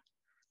here.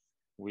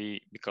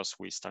 Because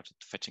we started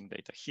fetching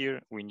data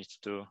here, we need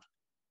to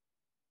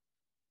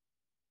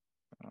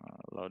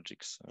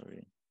logic,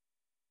 sorry.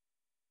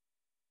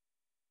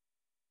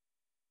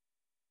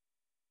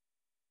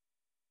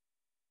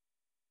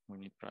 We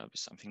need probably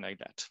something like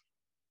that.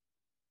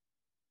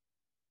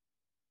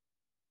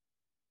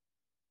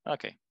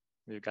 Okay,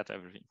 we've got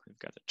everything. We've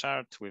got a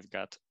chart, we've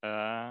got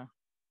a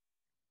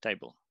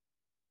table.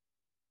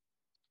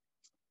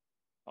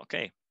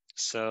 Okay,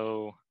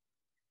 so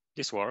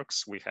this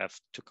works. We have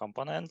two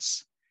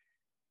components.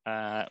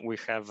 We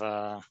have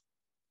a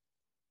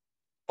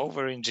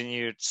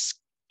over-engineered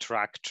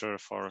structure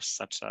for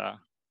such a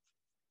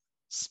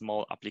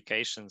small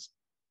applications,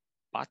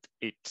 but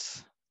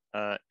it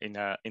in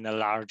a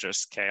larger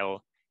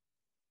scale,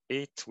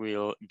 it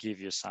will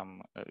give you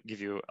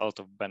a lot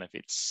of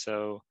benefits.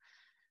 So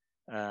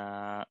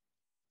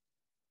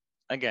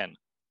again,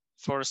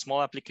 for a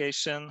small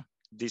application,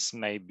 this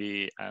may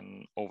be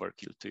an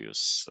overkill to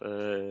use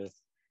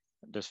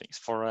those things.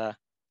 For a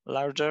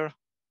larger,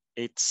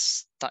 it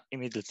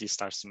immediately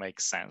starts to make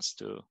sense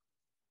to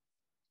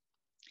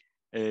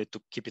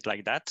to keep it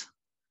like that.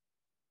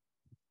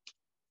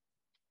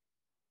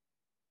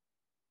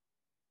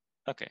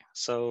 Okay,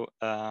 so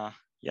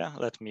yeah,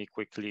 let me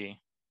quickly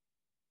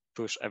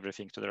push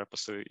everything to the repo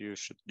so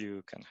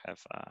you can have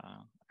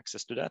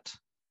access to that.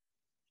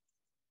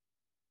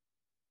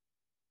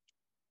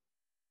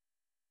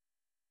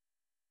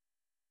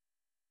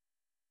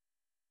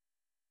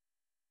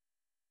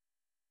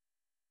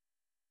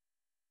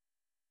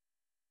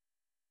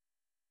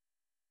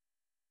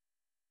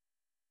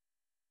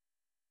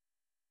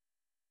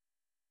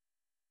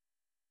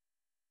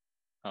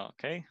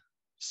 Okay,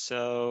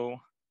 so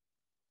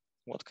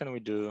what can we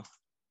do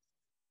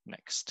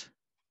next?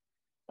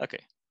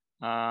 Okay,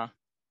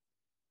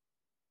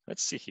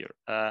 let's see here.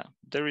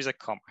 There is a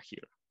comma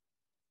here.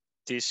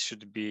 This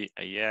should be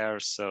a year,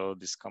 so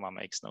this comma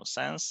makes no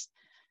sense.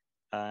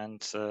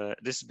 And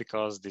this is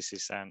because this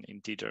is an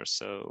integer,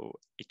 so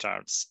it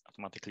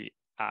automatically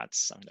adds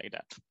something like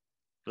that.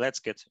 Let's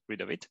get rid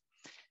of it.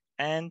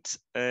 And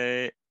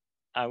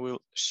I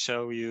will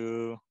show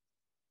you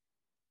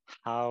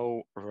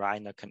how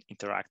Rhino can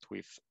interact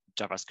with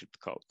JavaScript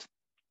code.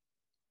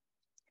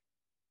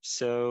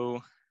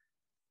 So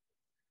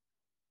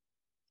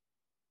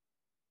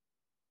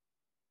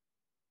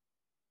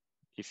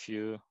if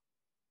you go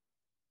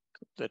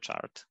to the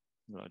chart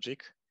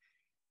logic,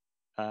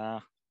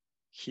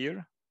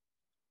 here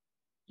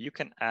you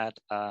can add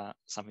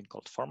something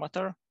called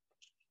formatter.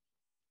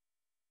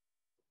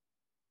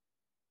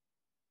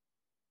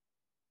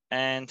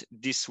 And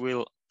this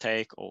will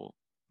take all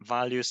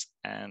values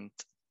and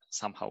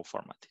somehow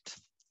format it.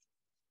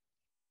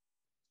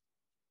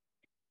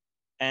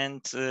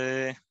 And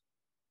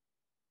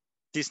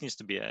this needs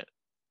to be a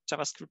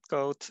JavaScript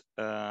code.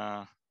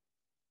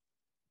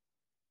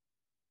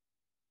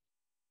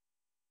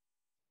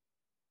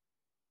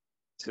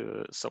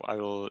 So I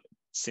will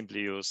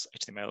simply use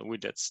HTML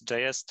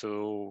widgets.js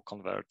to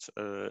convert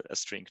a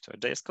string to a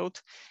JS code.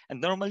 And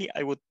normally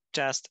I would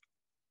just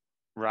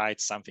write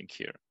something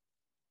here.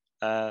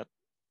 A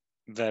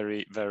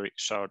very, very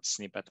short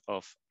snippet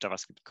of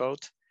JavaScript code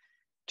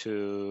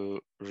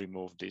to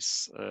remove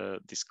this,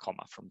 this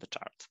comma from the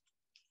chart.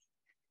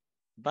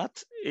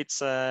 But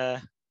it's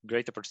a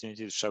great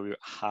opportunity to show you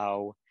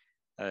how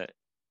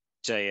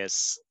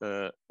JS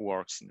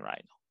works in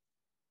Rhino.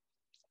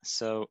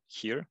 So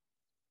here,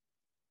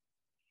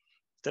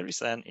 there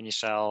is an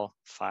initial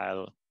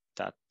file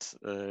that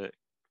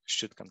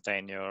should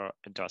contain your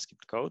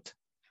JavaScript code.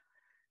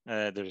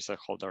 There is a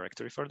whole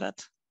directory for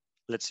that.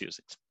 Let's use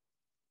it.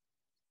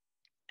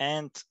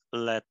 And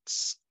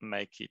let's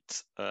make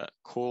it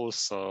cool.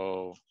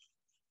 So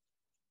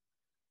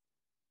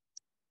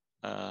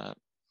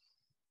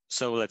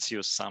let's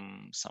use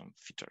some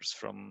features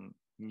from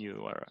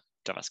newer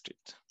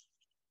JavaScript.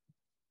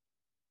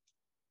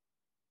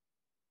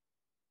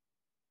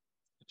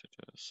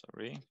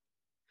 Sorry.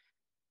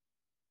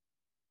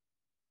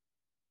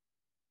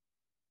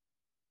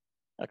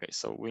 Okay,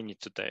 so we need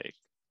to take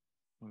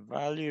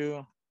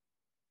value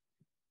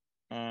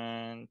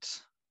and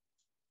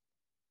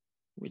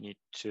we need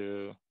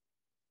to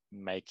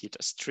make it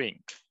a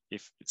string.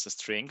 If it's a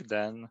string,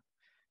 then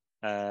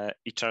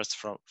iters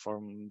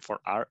for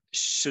R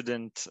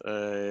shouldn't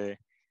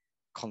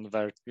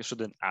convert. You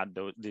shouldn't add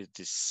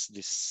this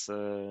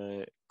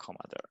comma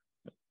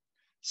there.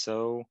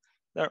 So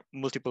there are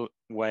multiple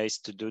ways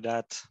to do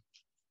that.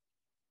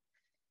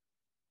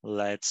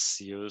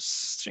 Let's use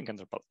string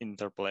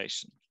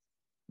interpolation.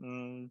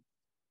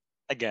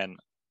 Again,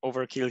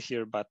 overkill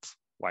here, but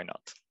why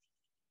not?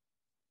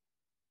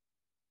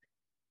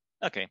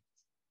 Okay.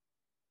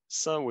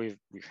 So we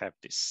have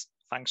this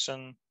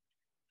function.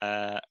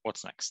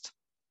 What's next?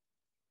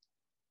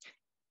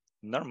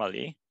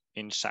 Normally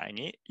in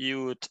Shiny,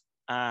 you would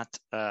add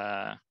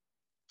a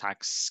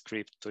tag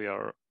script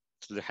to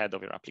the head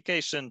of your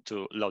application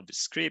to load the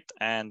script,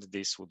 and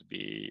this would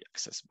be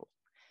accessible.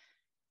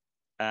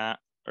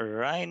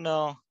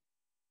 Rhino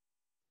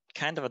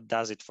kind of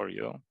does it for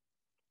you,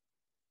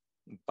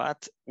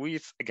 but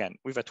with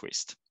a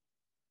twist.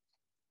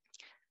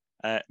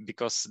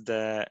 Because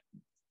the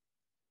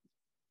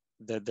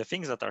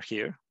things that are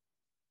here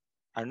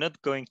are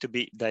not going to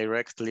be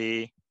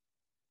directly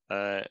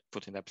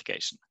put in the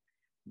application.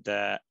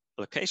 The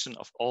location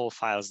of all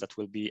files that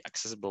will be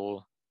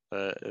accessible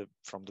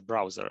from the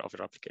browser of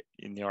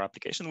your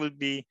application will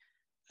be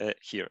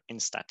here in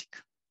static.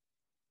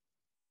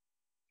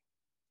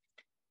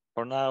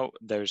 For now,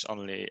 there's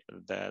only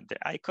the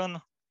icon,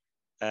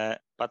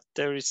 but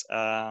there is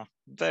a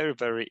very,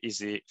 very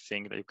easy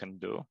thing that you can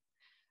do.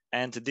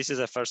 And this is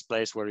the first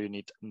place where you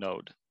need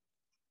node.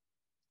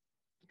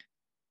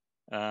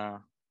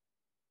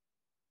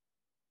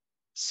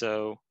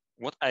 So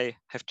what I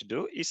have to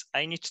do is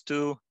I need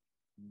to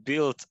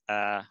build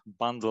a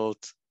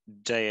bundled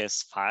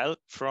JS file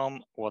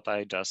from what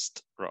I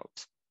just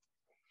wrote.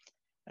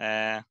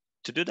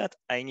 To do that,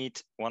 I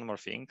need one more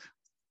thing.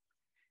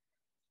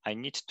 I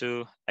need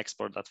to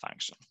export that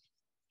function.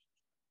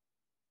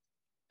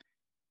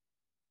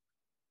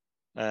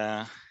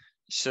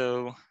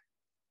 So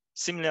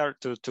similar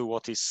to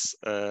what is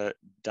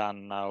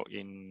done now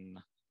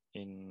in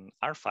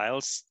R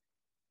files.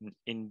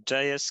 In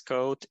JS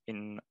code,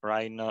 in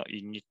Rhino,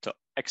 you need to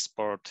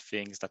export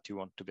things that you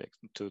want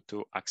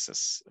to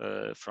access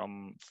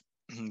from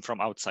from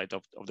outside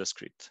of the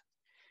script.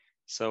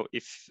 So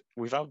if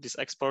without this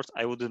export,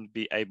 I wouldn't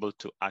be able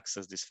to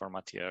access this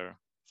formatier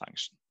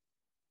function.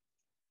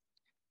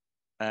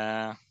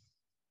 Now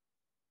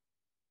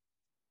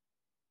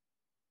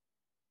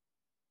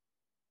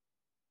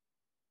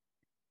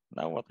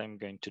what I'm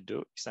going to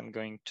do is I'm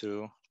going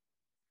to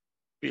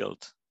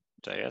build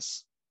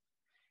JS.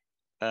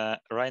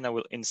 Rhino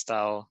will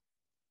install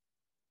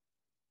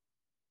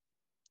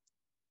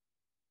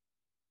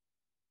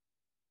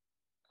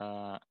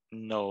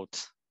Node.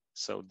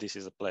 So this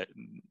is a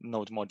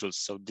Node modules.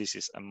 So this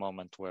is a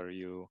moment where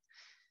you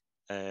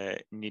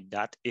need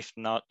that. If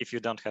not, if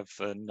you don't have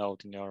a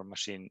Node in your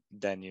machine,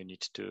 then you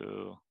need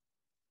to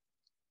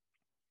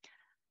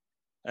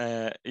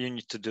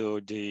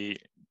do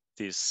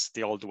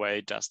the old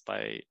way, just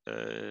by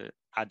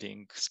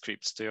adding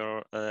scripts to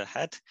your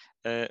head.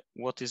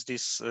 What is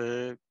this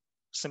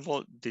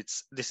symbol?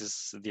 This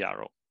is the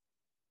arrow,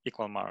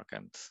 equal mark,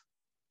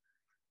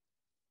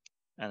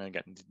 and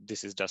again,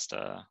 this is just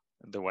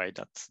the way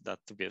that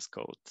VS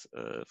Code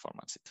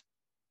formats it.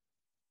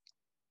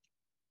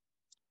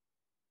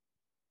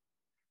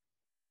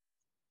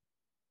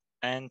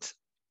 And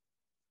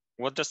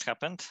what just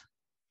happened?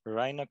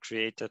 Rhino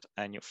created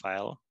a new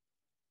file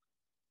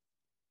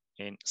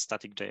in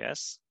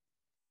static.js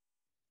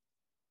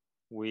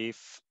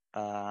with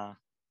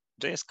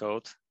JS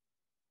code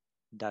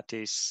that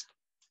is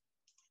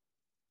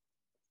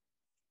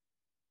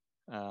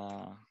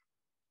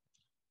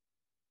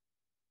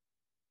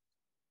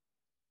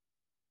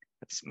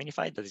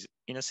minified, that is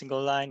in a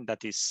single line,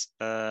 that is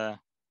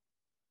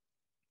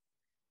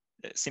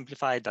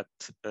simplified, that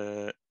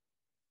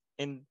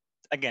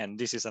again,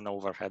 this is an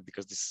overhead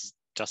because this is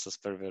just a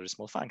very, very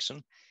small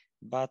function.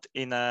 But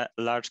in a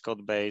large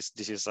code base,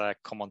 this is a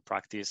common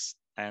practice,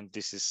 and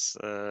this is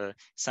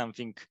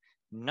something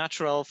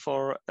natural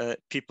for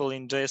people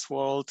in JS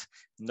world,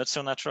 not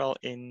so natural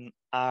in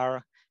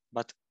R,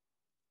 but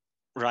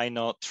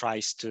Rhino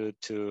tries to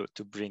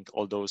bring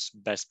all those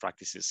best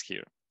practices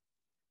here.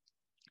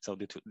 So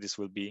this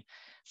will be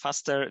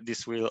faster.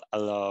 This will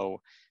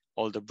allow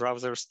all the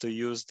browsers to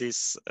use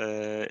this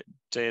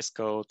JS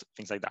code,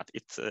 things like that.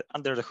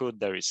 Under the hood,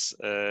 there is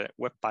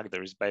Webpack,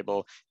 there is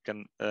Babel.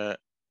 You can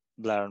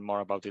learn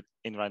more about it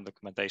in Rhino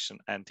documentation,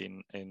 and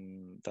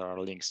there are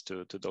links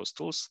to those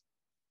tools.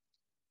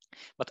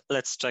 But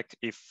let's check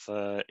if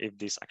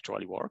this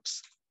actually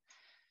works.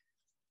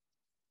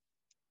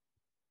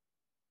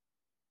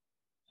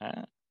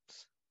 And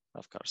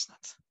of course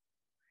not.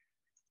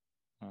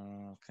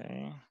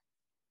 Okay.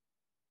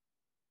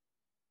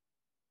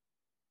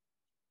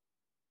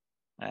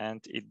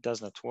 And it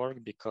does not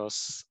work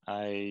because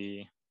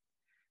I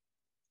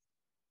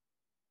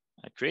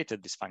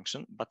created this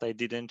function, but I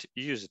didn't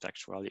use it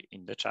actually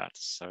in the chart.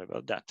 Sorry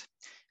about that.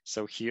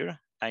 So here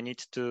I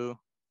need to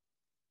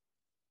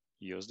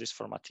use this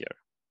formatier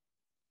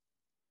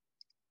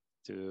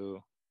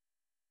to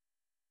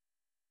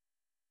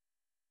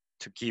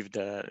give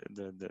the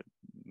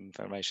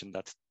information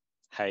that,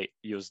 hey,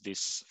 use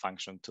this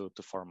function to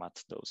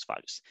format those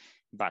values.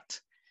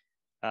 But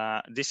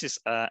this is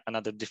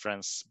another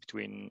difference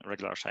between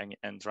regular Shiny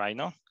and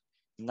Rhino.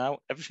 Now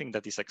everything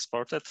that is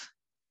exported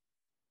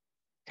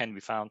can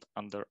be found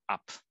under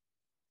app.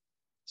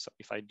 So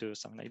if I do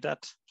something like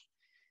that,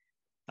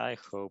 I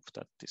hope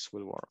that this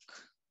will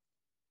work.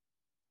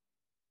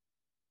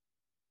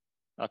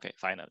 Okay,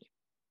 finally,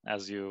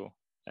 as you,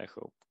 I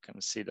hope,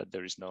 can see that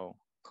there is no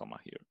comma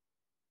here.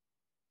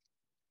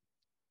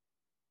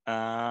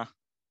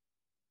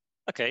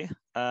 Okay,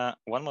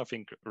 one more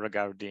thing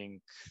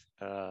regarding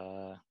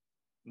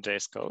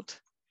JS code.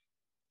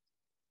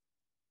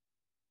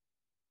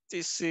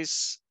 This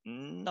is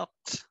not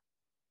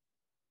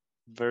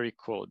very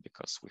cool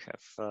because we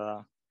have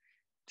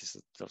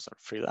those are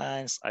 3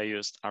 lines. I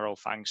used arrow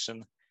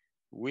function,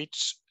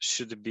 which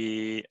should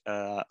be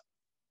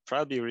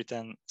probably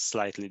written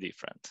slightly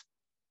different.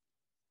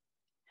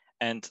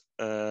 And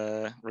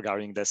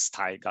regarding the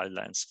style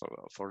guidelines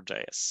for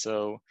JS.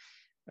 So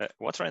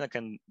what Rhino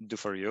can do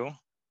for you,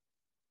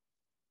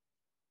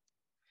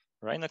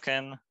 Rhino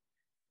can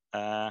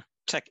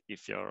check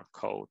if your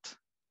code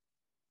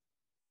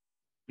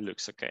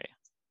looks okay.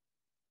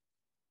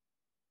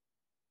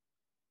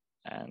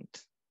 And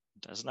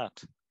does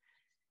not.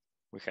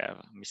 We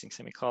have missing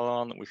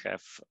semicolon, we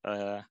have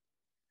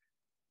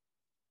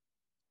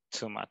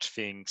too much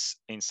things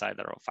inside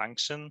arrow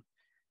function.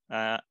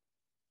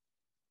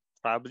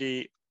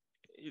 Probably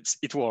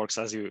it works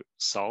as you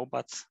saw,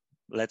 but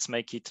let's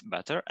make it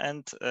better.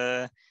 And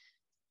I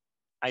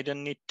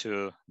don't need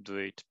to do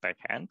it by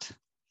hand.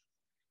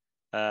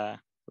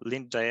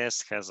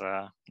 Lint.js has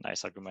a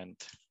nice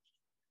argument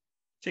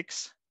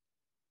fix.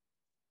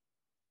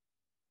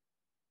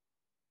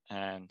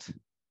 And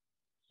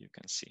you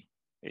can see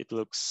it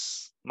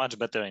looks much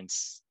better.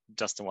 It's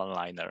just a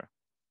one-liner.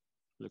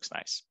 looks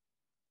nice.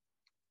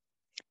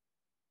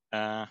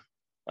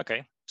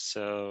 Okay,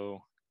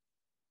 so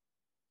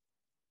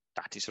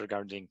that is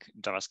regarding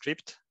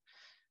JavaScript.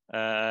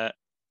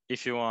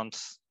 If you want,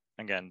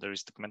 again, there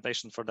is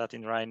documentation for that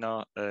in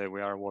Rhino.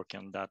 We are working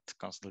on that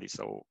constantly,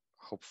 so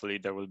hopefully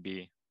there will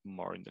be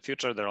more in the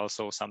future. There are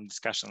also some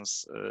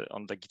discussions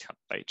on the GitHub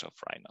page of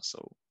Rhino,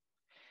 so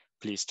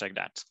please check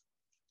that.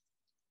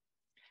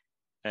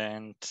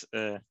 And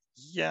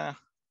yeah,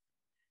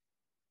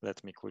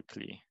 let me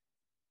quickly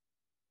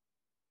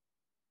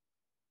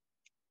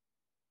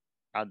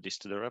add this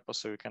to the repo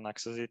so you can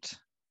access it.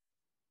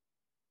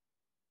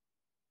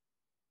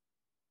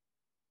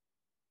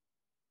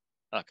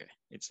 Okay,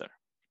 it's there.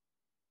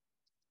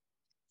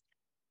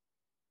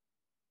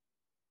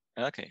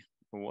 Okay,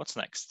 what's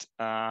next?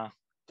 The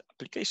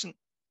application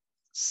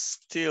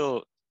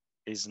still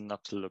is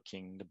not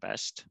looking the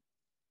best.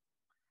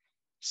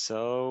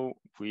 So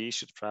we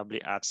should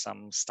probably add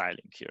some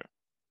styling here.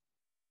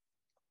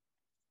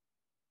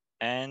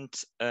 And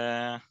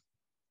to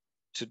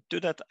do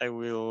that, I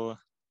will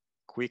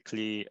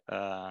quickly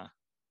add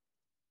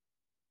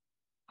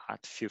a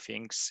few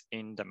things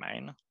in the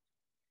main.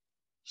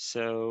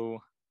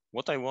 So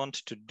what I want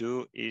to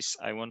do is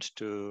I want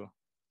to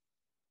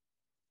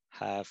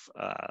have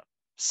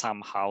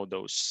somehow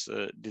those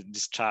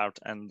this chart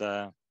and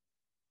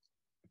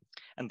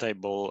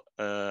table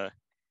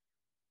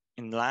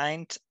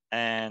inlined,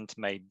 and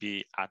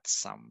maybe add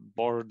some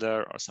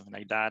border or something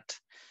like that.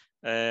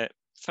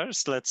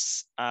 First,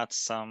 let's add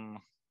some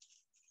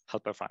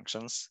helper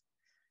functions.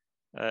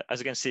 As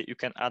you can see, you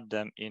can add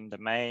them in the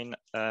main.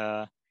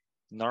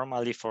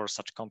 Normally for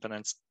such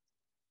components,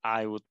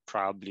 I would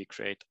probably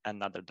create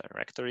another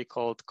directory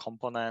called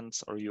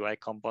components or UI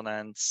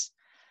components.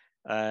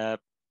 But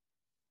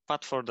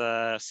for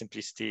the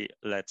simplicity,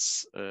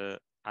 let's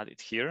add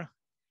it here.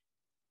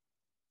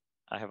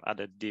 I have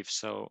added div,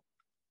 so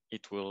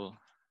it will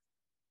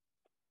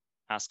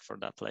ask for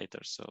that later.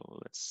 So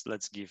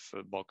let's give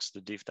a box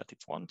the div that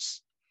it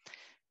wants.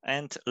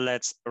 And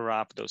let's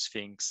wrap those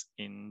things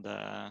in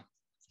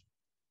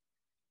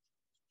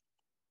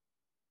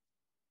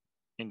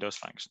those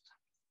functions.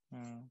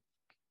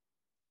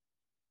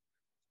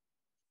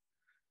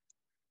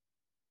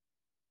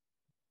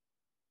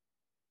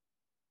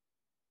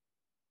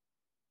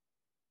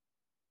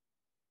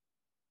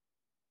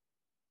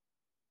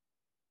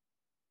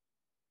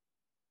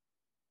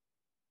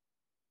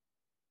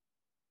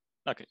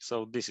 Okay,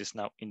 so this is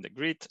now in the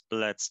grid.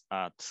 Let's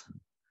add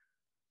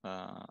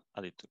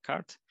it to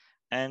cart.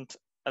 And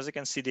as you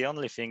can see, the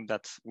only thing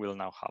that will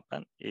now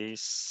happen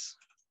is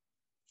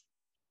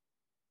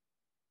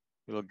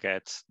we'll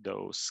get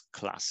those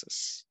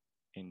classes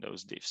in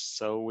those divs,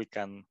 so we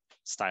can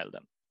style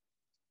them.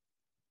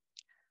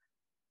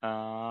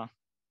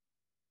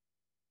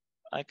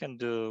 I can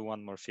do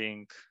one more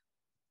thing.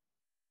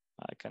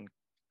 I can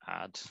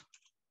add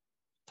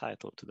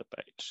title to the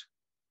page.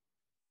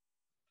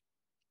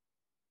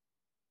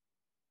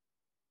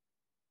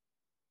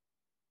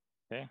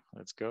 Okay,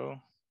 let's go.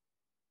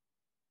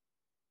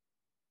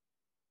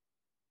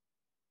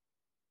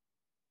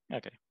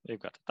 Okay, you've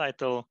got a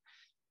title.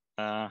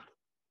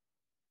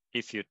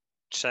 If you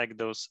check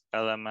those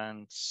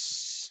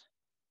elements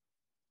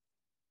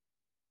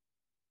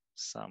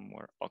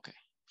somewhere, okay,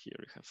 here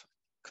you have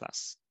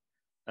class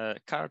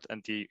card,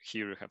 and here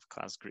you have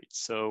class grid.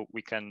 So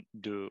we can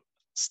do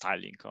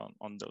styling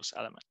on those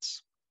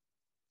elements.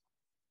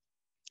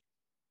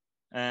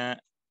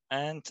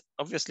 And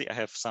obviously I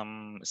have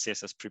some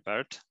CSS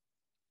prepared.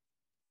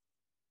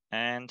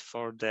 And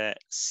for the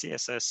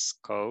CSS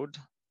code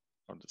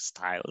or the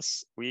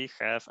styles, we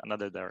have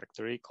another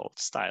directory called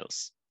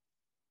styles.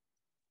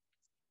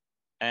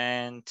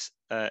 And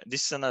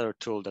this is another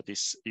tool that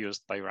is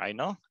used by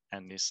Rhino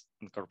and is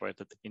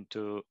incorporated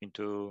into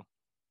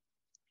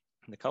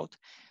the code.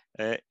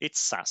 It's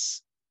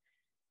Sass.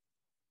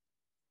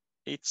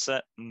 It's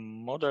a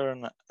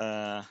modern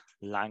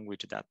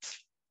language that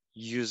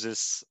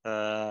uses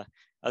a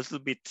little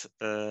bit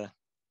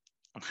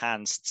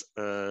enhanced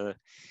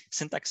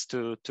syntax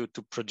to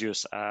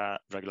produce a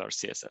regular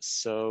CSS.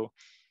 So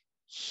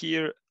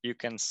here you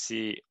can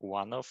see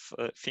one of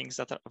things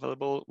that are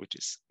available, which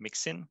is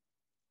mixin.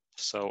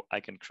 So I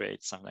can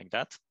create something like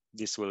that.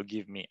 This will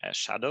give me a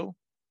shadow.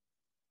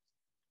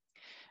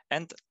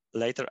 And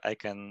later I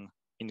can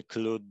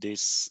include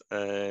this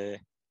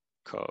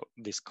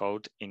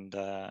code in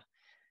the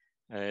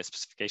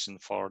specification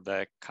for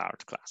the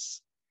card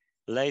class.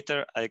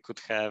 Later I could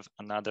have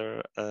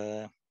another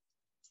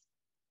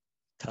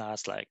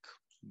class like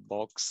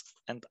box,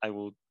 and I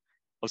would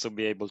also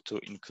be able to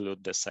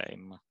include the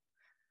same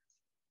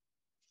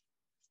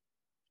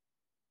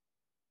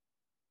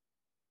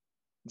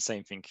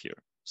thing here.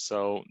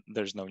 So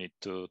there's no need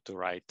to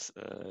write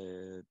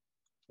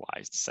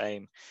twice the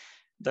same.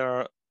 There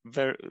are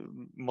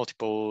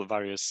multiple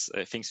various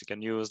things you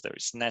can use. There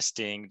is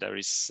nesting, there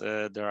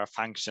are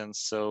functions.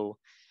 So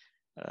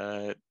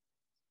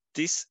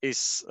this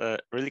is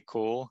really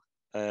cool.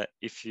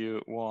 If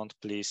you want,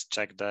 please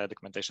check the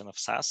documentation of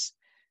Sass.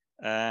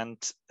 And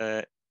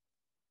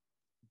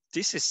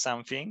this is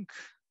something,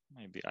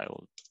 maybe I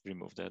will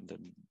remove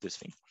this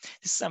thing.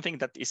 This is something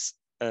that is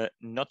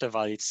not a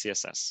valid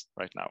CSS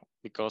right now,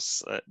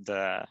 because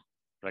the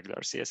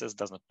regular CSS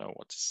does not know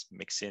what is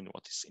mixin,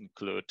 what is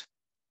include.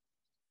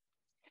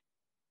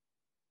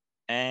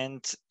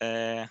 And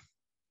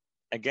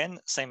again,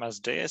 same as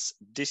JS,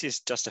 this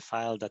is just a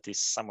file that is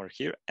somewhere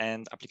here,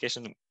 and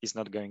application is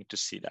not going to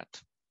see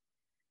that.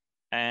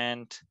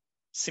 And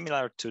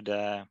similar to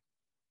the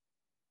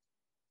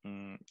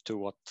to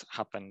what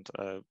happened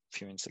a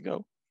few minutes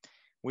ago,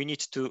 we need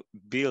to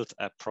build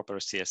a proper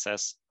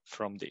CSS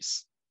from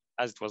this.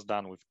 As it was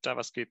done with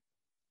JavaScript,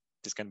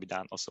 this can be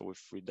done also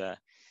with the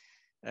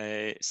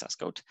SAS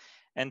code.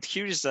 And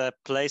here is a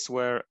place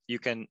where you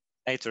can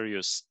either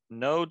use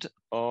Node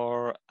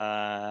or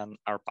an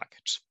R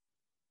package.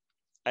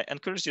 I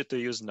encourage you to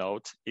use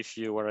Node. If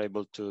you were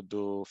able to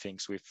do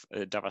things with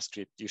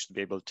JavaScript, you should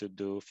be able to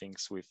do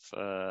things with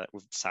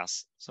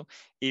SAS. So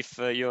if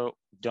you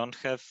don't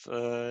have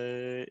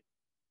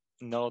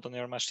Node on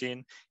your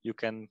machine, you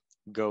can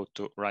go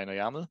to rhino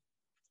YAML.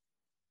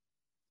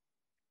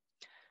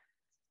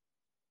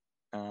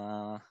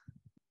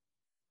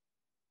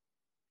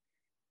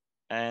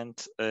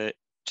 And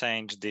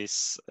change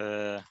this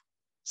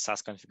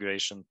SAS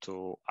configuration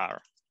to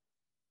R.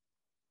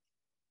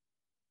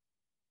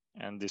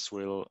 And this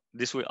will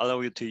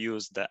allow you to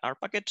use the R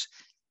package,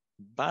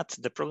 but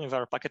the problem with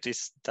R package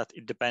is that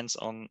it depends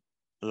on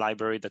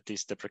library that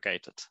is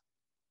deprecated.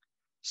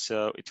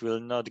 So it will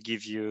not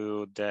give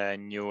you the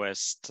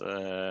newest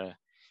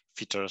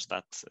features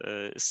that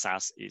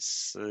SAS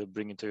is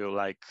bringing to you,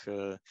 like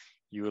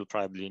you will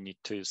probably need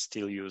to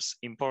still use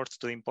import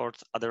to import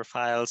other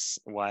files,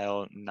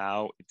 while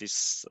now it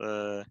is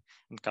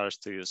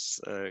encouraged to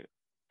use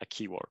a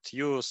keyword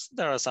use.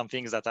 There are some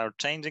things that are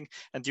changing,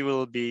 and you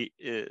will be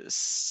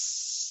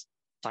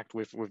stuck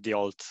with the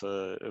old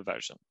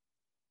version.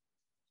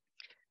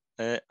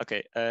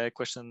 Okay, a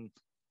question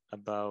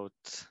about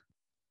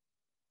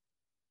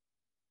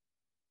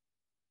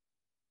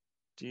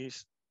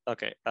this.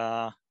 Okay,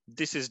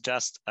 this is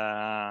just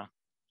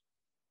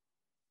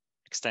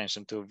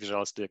extension to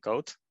Visual Studio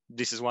Code.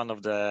 This is one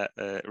of the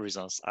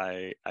reasons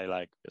I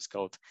like this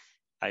code.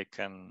 I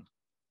can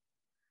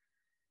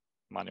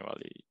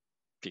manually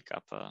pick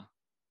up a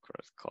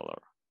correct color.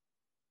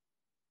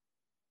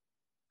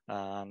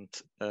 And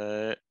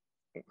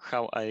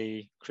how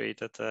I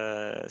created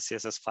a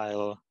CSS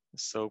file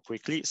so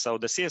quickly. So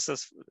the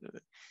CSS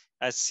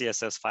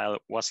file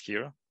was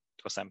here,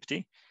 it was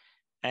empty,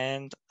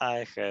 and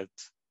I had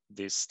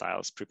these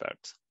styles prepared.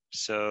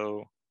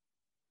 So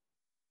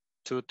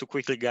to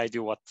quickly guide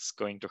you what's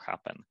going to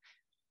happen,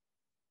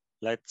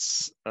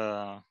 let's,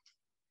 there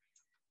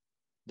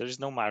is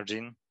no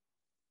margin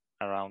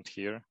around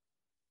here.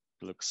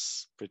 It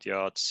looks pretty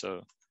odd,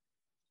 so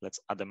let's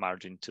add a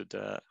margin to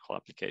the whole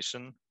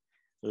application.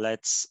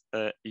 Let's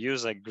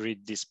use a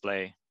grid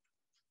display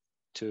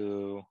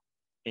to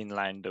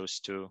inline those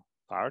two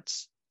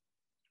parts.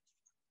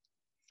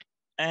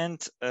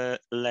 And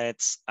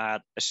let's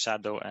add a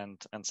shadow and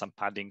some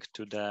padding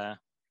to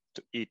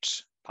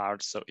each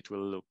part, so it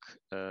will look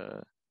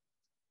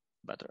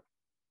better.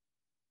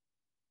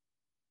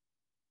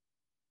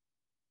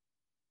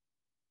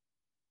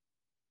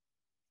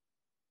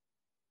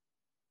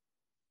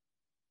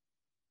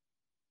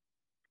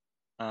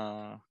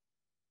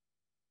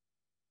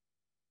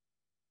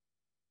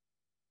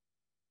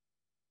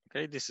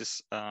 Okay, this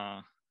is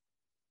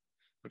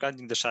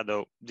regarding the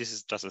shadow. This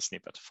is just a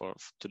snippet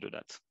to do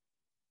that.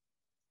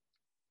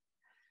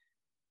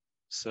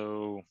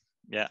 So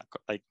yeah,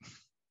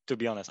 to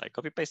be honest, I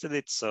copy pasted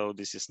it. So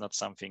this is not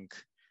something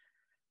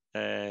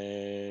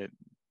that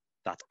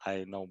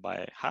I know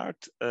by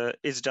heart.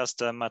 It's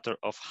just a matter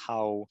of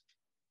how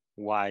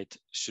wide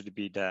should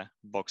be the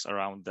box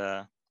around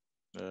the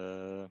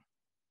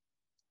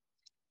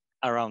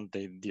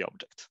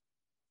object.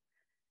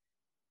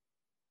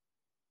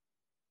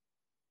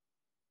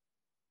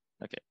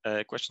 Okay,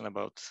 a question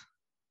about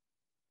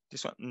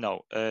this one.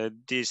 No,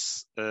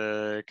 this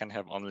can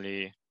have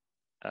only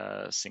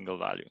a single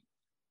value.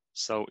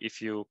 So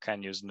if you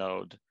can use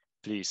Node,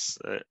 please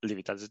leave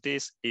it as it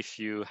is. If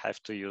you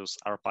have to use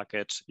R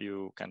package,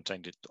 you can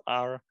change it to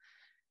R,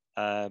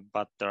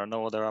 but there are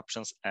no other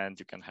options, and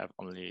you can have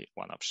only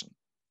one option.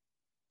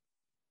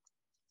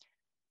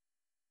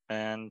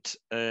 And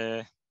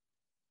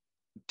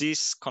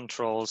this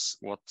controls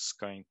what's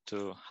going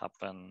to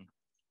happen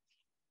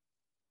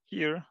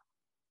here.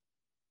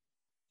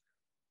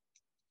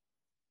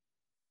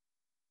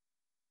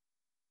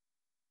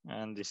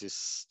 And this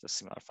is the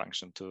similar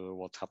function to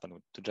what happened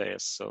with to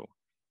JS. So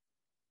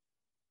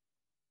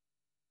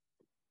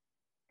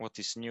what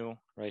is new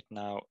right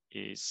now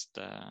is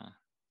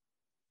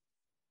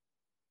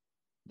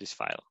this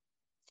file.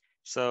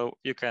 So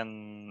you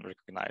can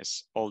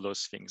recognize all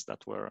those things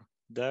that were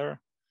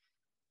there.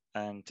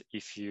 And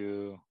if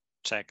you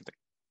check the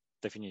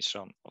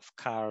definition of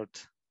card,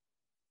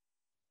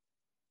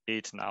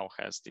 it now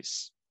has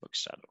this box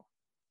shadow.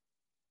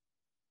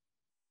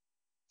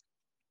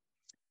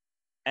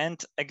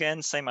 And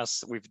again, same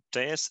as with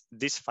JS,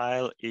 this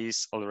file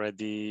is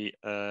already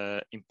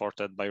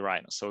imported by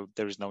Rhino. So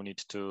there is no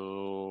need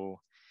to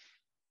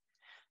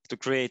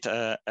create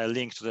a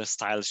link to the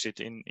style sheet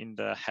in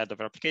the head of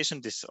your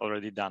application. This is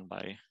already done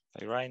by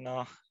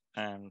Rhino.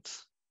 And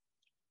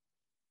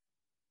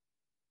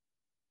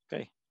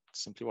okay, it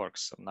simply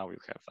works. So now you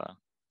have a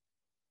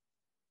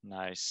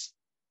nice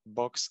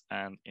box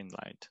and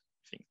inlined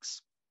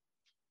things.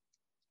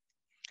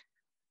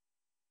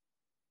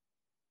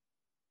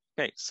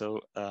 Okay,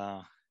 so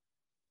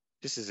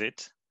this is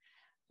it.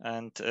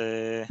 And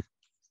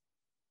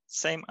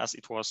same as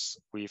it was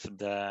with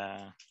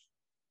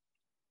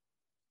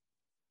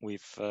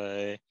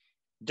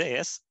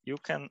JS, you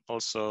can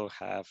also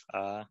have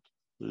a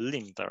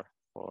linter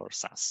for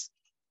Sass.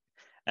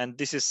 And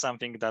this is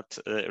something that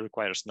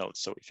requires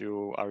nodes. So if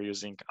you are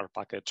using our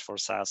package for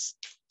Sass,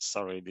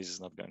 sorry, this is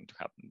not going to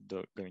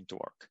happen, going to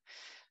work.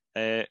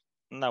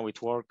 Now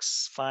it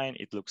works fine.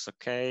 It looks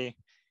okay.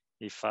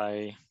 If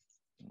I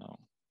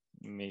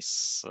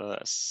miss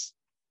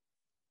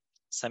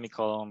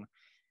semicolon,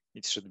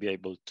 it should be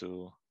able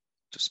to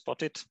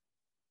spot it.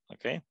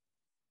 Okay.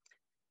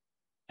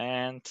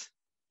 And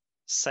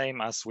same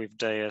as with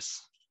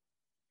JS,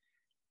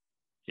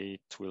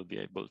 it will be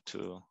able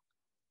to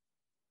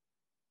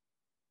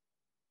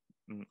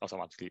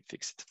automatically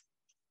fix it.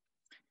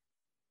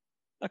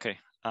 Okay,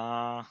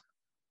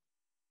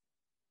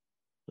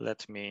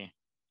 let me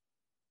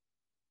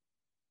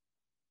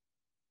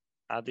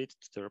add it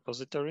to the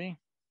repository.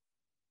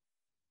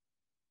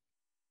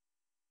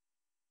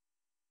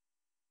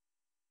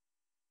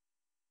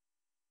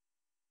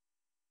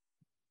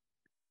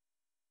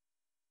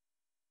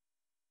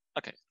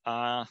 Okay,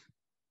 I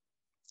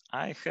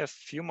have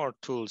few more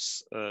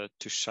tools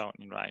to show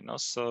in Rhino,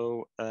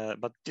 so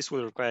but this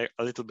will require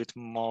a little bit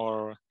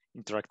more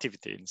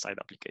interactivity inside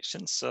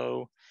application.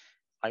 So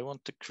I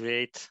want to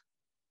create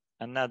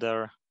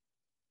another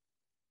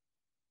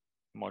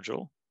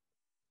module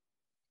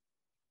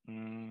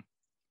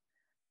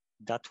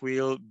that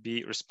will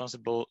be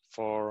responsible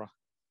for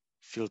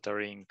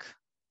filtering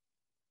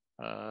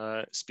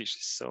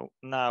species. So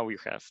now you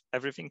have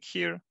everything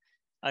here.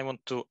 I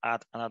want to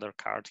add another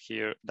card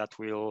here that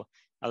will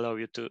allow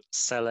you to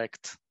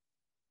select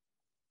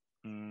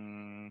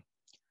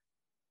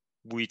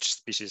which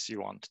species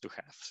you want to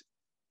have.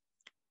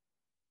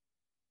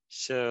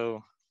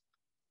 So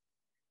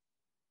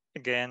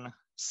again,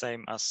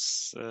 same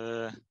as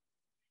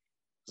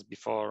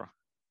before,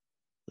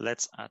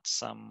 let's add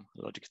some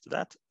logic to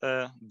that.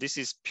 This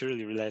is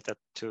purely related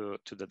to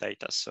the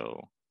data.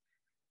 So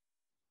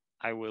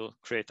I will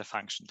create a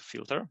function to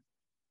filter.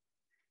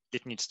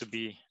 It needs to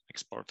be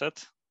exported.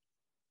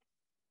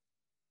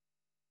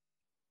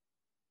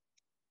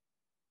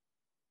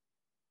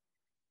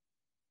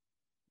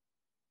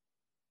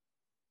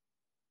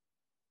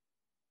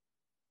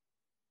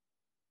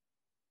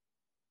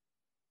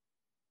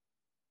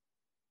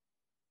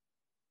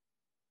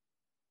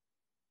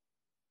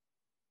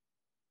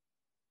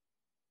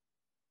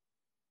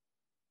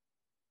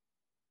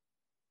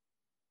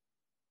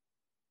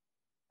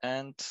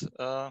 And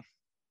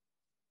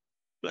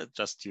let's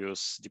just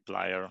use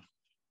dplyr.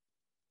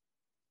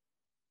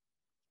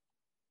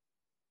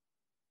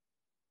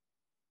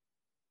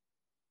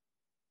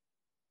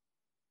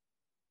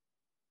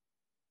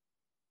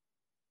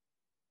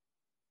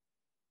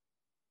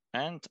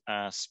 And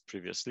as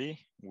previously,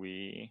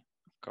 we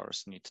of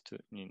course need to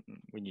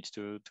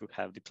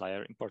have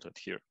dplyr imported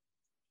here.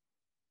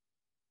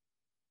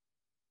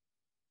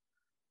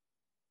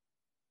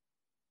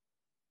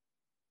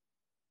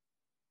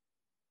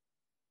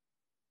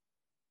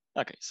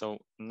 Okay, so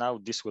now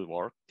this will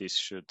work. This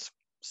should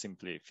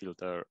simply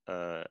filter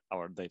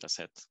our data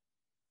set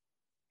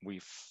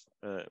with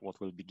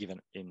what will be given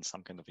in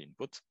some kind of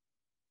input.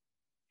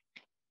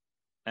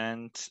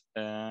 And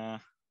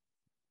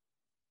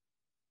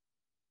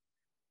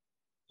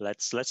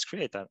let's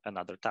create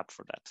another tab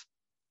for that,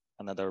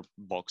 another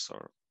box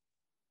or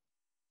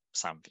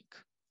something.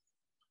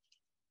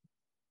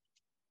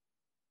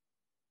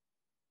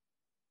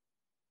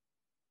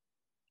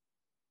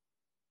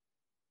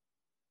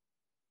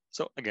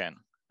 So again,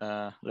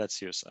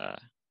 let's use a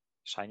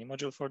Shiny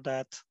module for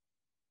that.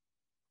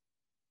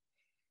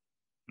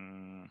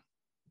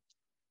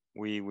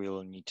 We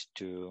will need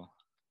to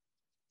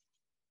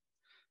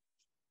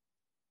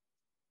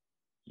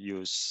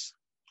use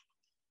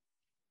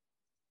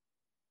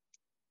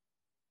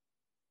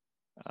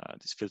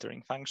this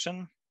filtering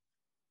function.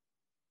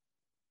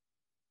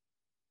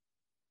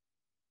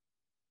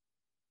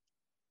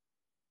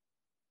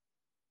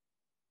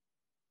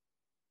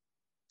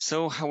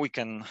 So how we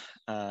can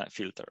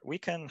filter? We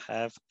can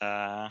have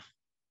a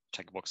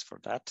checkbox for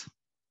that.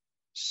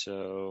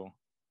 So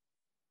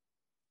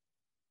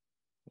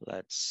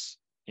let's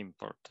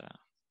import a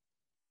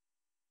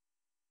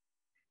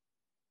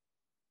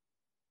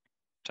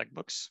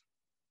checkbox.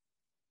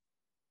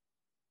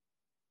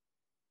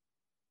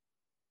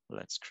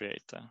 Let's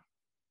create a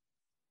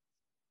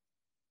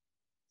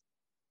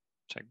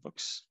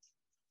checkbox.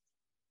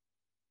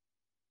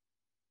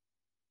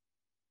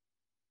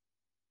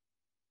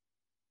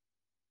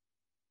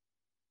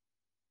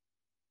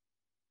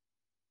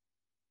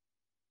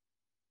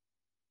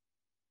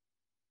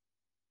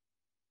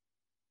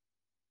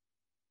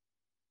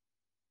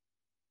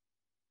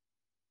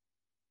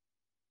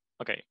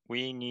 Okay,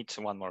 we need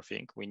one more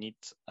thing. We need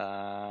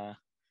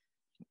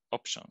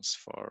options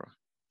for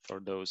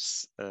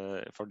those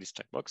for this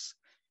checkbox.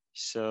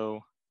 So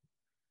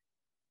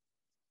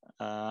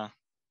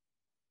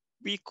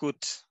we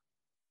could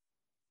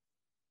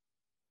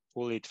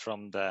pull it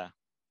from the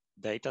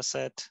data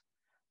set,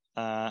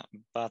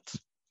 but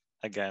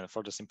again,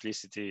 for the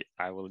simplicity,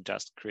 I will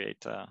just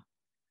create a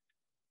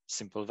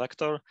simple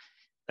vector.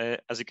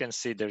 As you can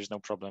see, there is no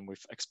problem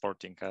with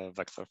exporting a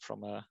vector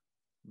from a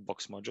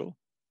box module.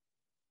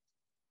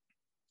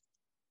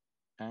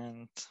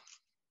 And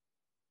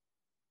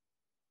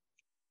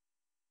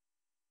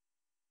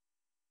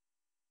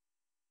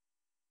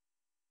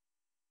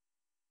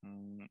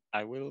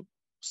I will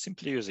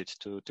simply use it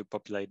to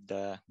populate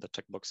the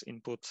checkbox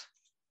input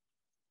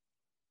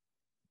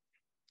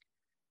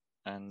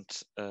and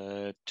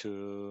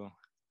to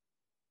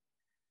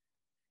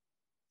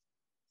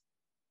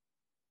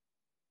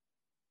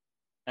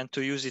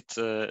use it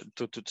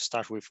to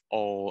start with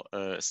all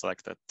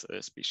selected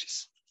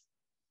species.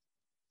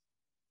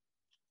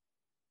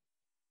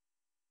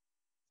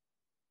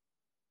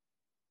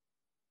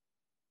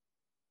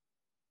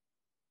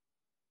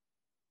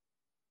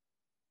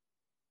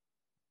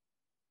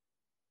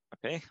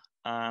 Okay,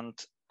 and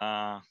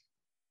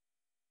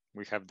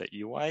we have the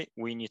UI.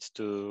 We need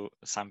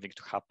something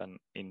to happen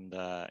in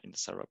the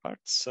server part.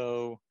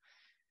 So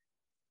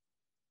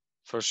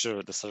for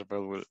sure, the server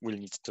will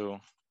need to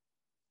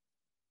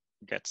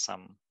get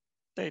some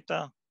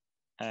data,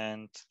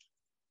 and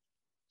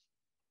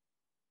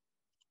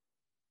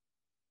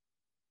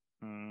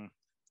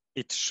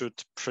it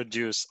should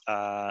produce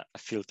a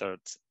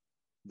filtered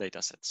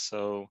data set.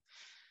 So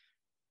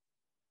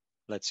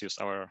let's use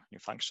our new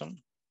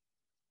function.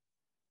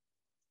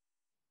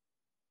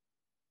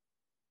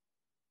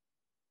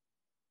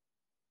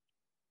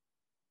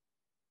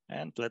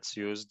 And let's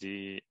use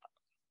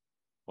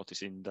what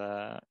is in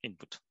the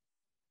input.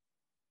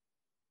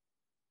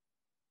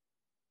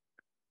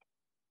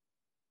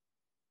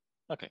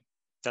 Okay,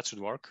 that should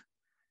work.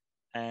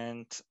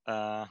 And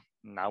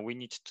now we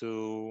need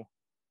to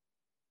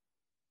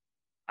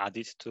add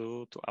it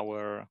to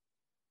our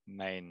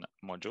main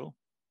module.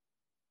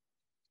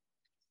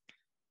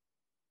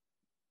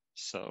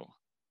 So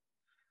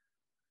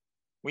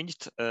we need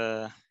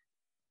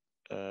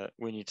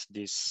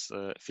these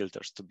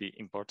filters to be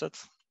imported.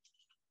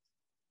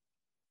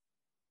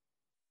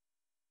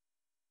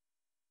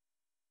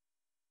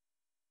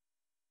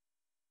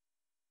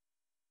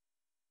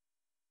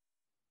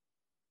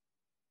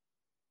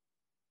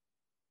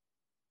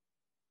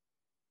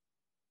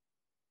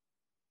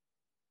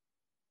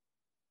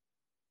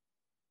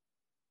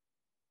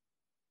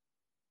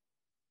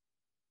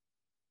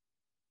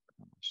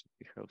 Should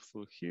be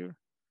helpful here.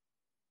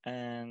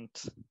 And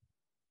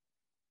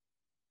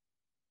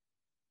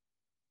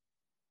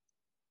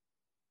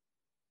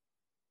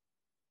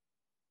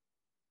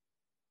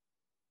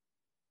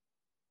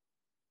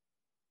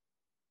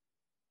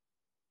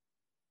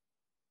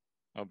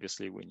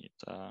obviously we need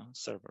a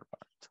server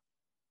part.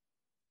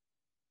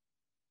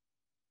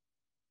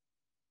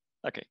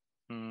 Okay.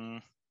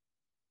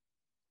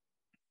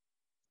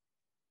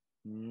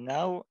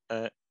 Now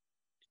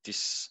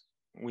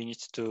we need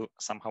to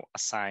somehow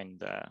assign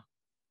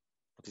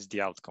what is the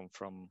outcome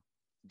from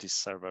this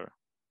server.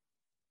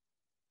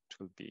 It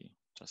will be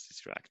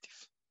justice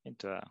reactive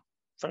into a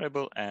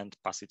variable and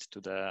pass it to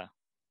the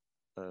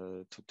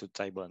to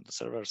table and the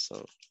server.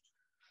 So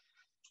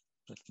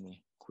let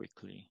me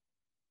quickly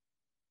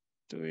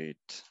do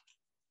it.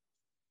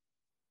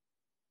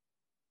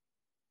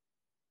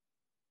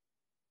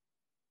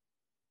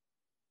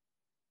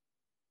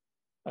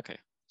 Okay,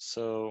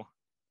 so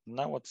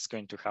now what's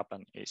going to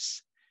happen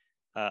is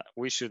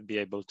we should be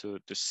able to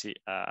see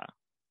a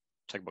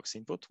checkbox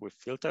input with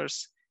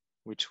filters,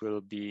 which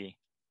will be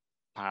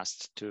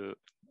passed to,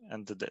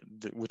 and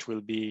which will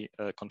be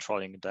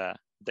controlling the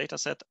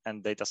dataset,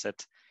 and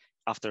dataset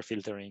after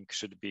filtering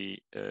should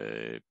be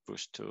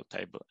pushed to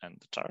table and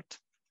chart.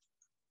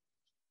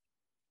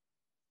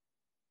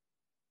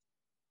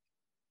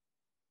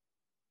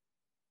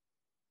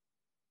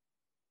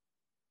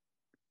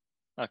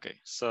 Okay,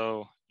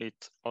 so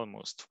it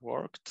almost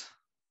worked,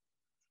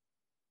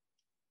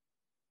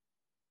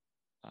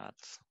 but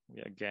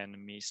we again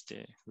missed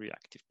the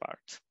reactive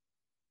part.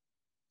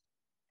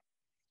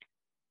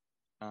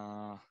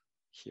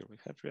 Here we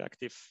have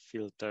reactive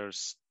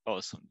filters,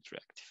 also need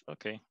reactive.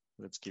 Okay,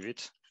 let's give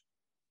it.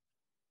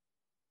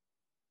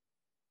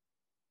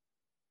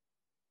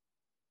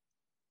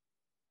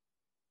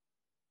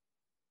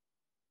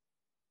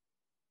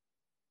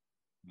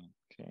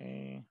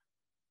 Okay.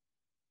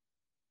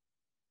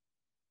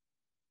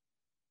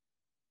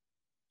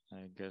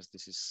 I guess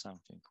this is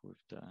something with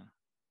the,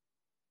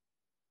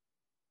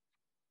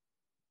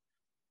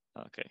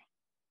 okay,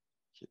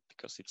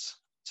 because it's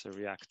a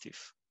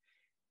reactive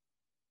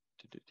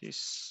to do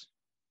this.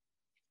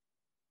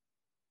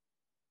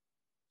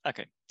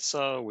 Okay,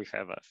 so we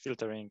have a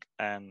filtering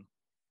and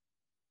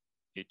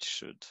it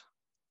should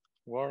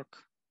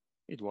work.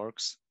 It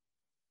works.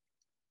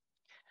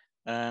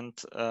 And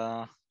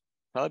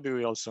Probably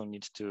we also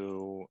need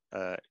to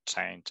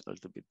change a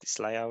little bit this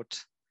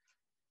layout.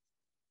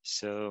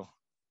 So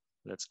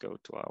let's go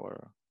to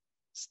our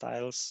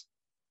styles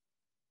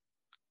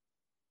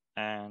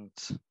and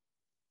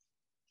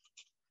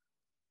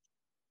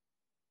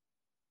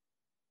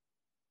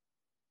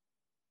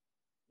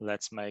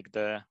let's make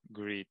the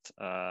grid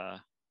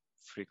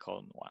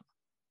 3-column one.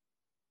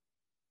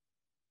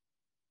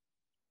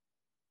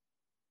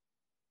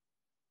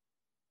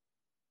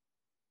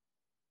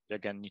 You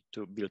again need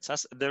to build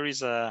SAS. There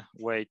is a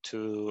way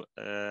to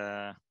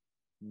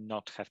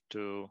not have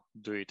to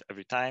do it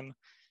every time.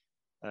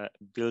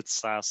 Build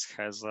SAS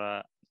has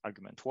a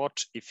argument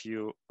watch. If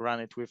you run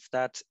it with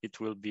that, it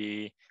will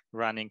be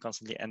running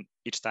constantly, and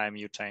each time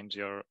you change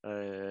your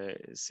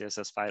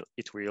CSS file,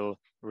 it will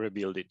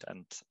rebuild it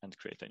and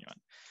create a new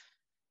one.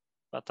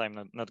 But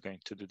I'm not going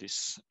to do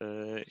this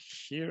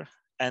here.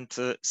 And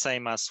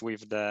same as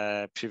with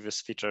the previous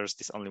features,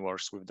 this only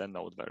works with the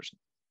Node version.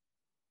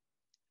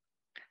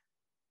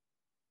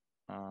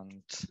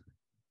 And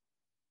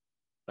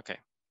okay,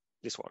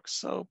 this works.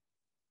 So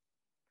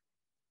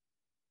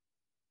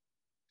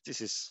this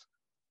is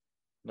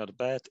not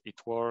bad, it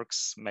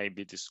works.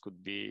 Maybe this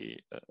could be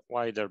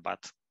wider,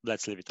 but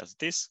let's leave it as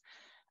this.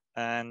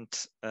 And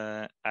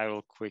I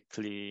will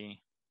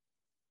quickly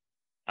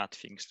add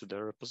things to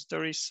the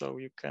repository so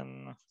you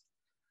can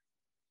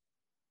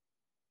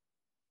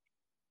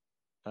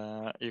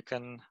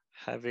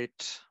have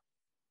it.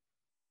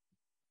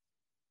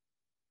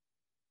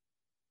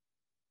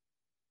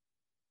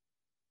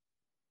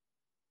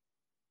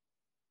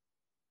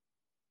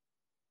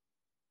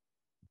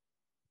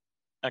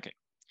 Okay,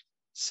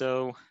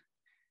 so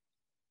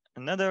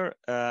another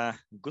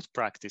good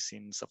practice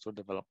in software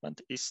development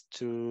is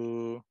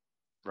to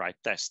write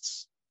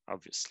tests,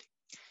 obviously.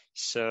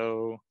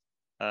 So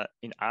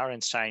in R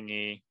and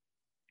Shiny,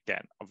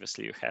 again,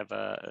 obviously you have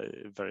a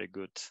very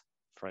good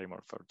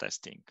framework for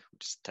testing,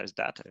 which is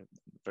TestDat, a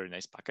very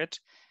nice package.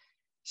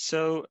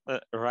 So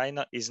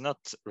Rhino is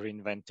not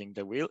reinventing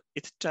the wheel.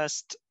 It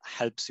just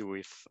helps you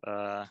with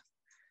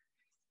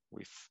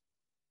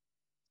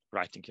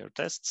writing your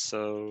tests.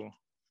 So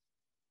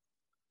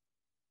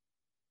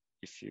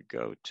if you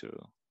go to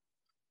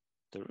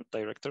the root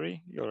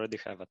directory, you already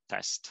have a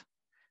tests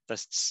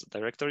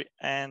directory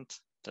and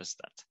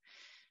TestDat.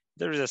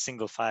 There is a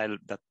single file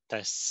that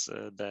tests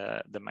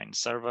the main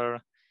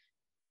server.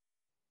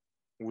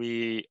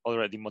 We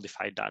already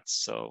modified that,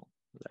 so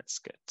let's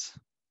get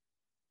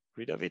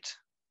rid of it.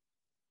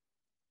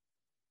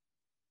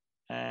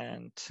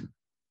 And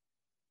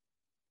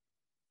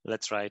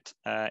let's write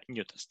a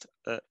new test.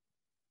 A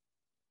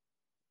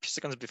few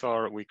seconds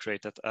before, we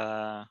created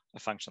a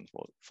function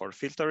for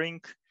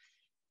filtering.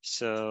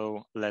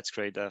 So let's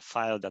create a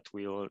file that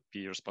will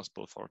be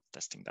responsible for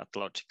testing that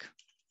logic.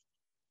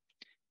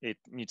 It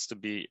needs to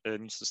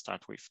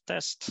start with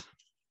test.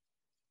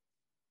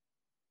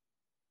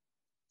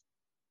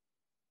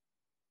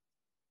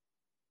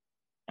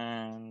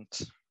 And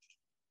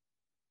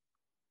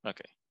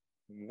okay,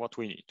 what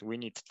we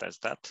need to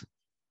test that.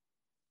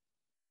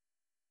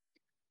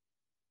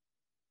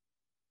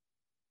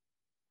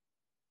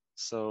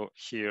 So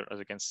here, as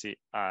you can see,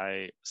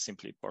 I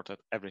simply ported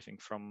everything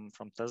from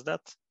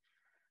TestDat.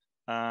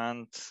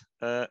 And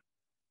I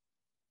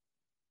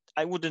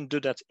wouldn't do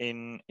that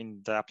in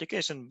the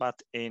application,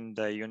 but in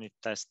the unit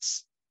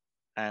tests,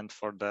 and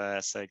for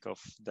the sake of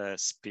the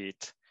speed,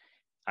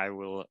 I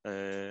will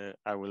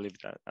leave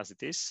that as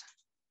it is.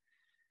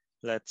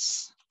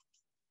 Let's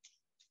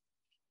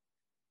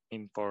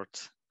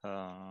import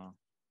our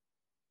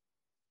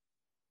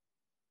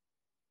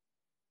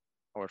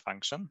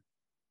function.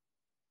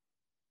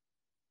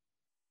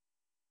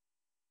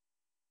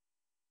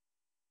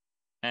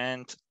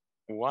 And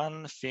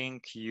one thing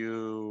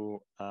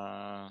you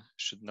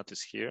should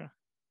notice here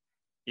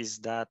is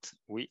that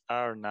we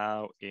are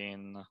now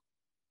in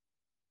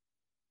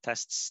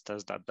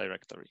test.dat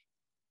directory.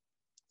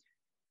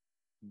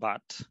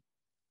 But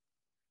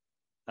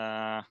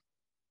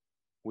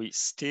we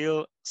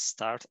still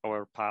start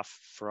our path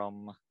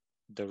from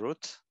the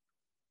root.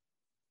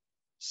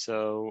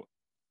 So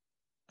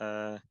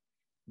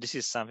this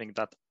is something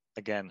that,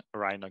 again,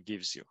 Rhino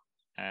gives you,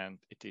 and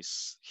it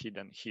is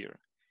hidden here.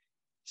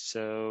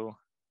 So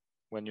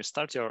when you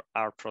start your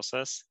R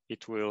process,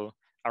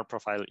 R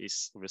profile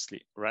is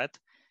obviously red,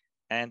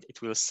 and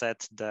it will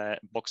set the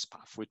box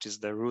path, which is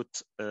the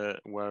root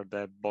where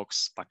the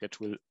box package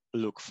will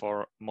look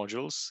for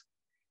modules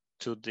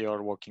to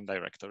your working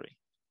directory.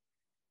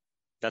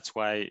 That's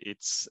why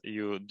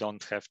you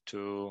don't have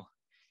to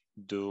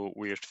do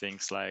weird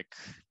things like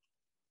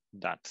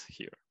that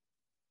here.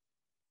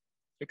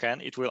 You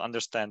can, it will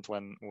understand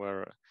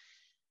where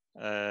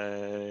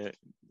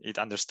it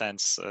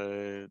understands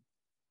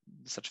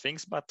such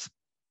things, but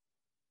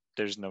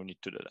there's no need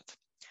to do that.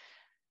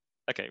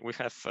 Okay, we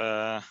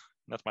have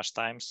not much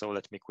time, so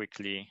let me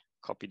quickly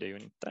copy the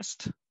unit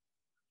test.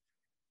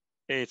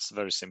 It's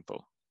very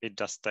simple. It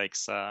just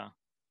takes a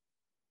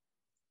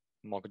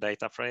mock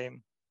data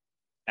frame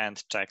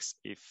and checks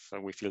if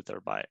we filter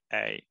by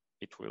A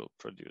it will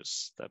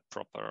produce the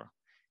proper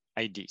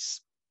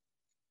IDs.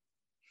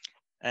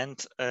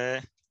 And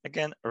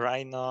again,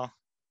 Rhino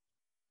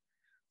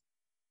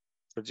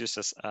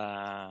produces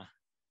has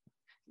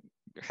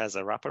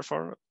a wrapper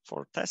for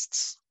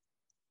tests.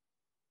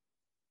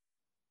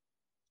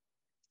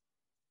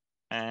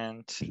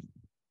 And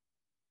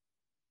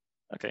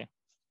okay,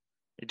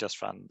 it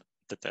just ran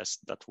the test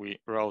that we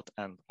wrote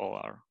and all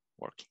are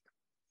working.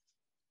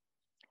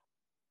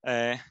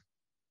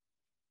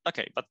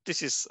 Okay, but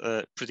this is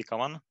pretty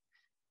common.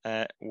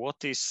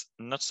 What is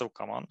not so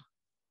common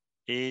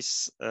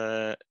is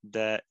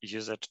the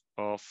usage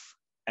of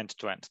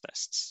end-to-end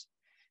tests.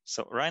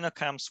 So Rhino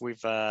comes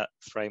with a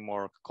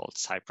framework called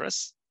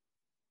Cypress,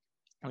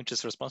 which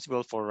is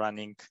responsible for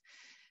running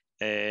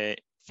a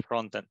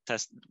front-end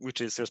test,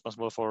 which is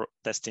responsible for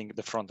testing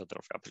the front end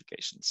of the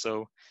application.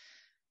 So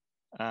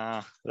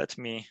let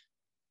me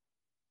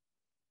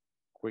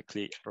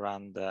quickly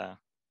run the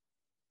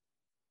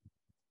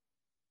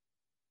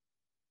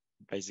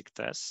basic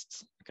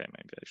test. Okay,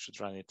 maybe I should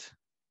run it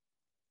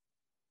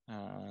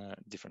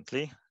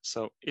differently.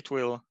 So it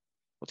will,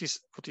 what it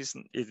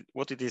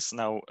is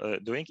now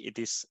doing, it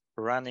is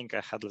running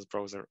a headless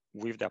browser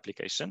with the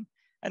application,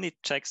 and it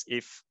checks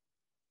if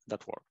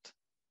that worked.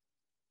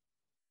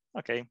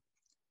 Okay,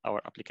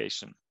 our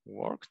application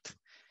worked.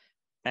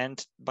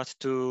 But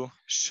to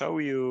show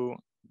you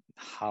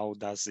how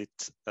does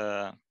it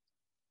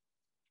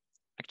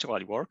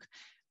actually work,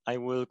 I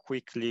will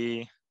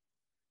quickly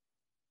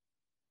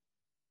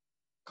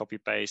copy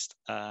paste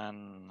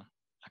an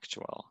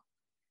actual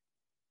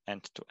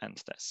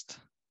end-to-end test.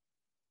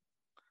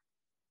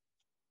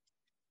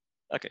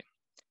 Okay,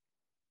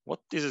 what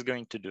this is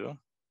going to do,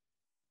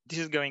 this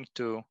is going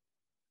to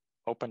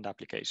open the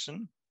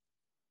application,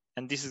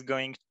 and this is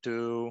going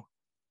to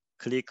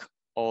click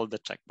all the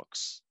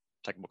checkboxes.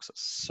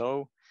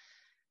 So,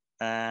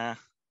 and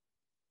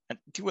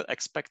it will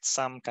expect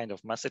some kind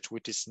of message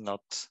which is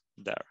not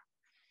there.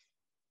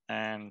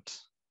 And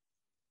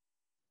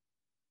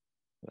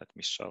let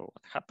me show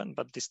what happened,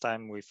 but this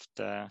time with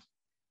the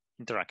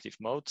interactive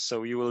mode.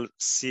 So you will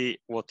see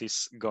what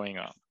is going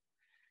on.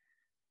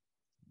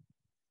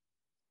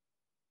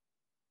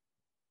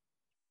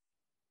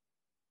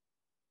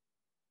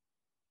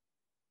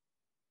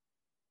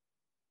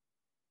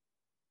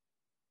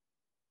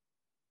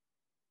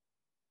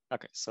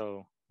 Okay,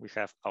 so we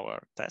have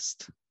our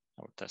test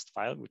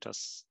file, which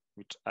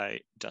I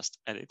just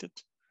edited.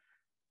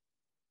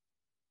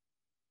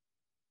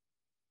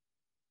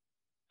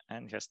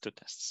 And it has two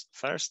tests.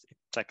 First, it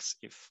checks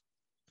if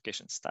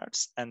application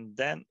starts, and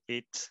then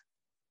it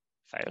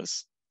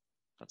fails.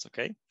 That's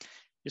okay.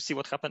 You see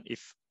what happened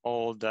if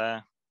all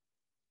the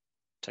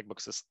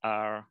checkboxes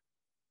are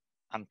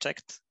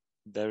unchecked.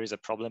 There is a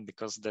problem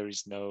because there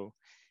is no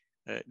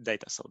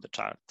data, so the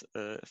chart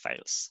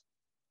fails.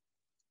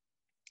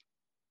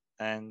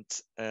 And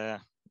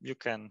you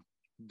can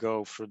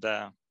go through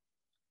the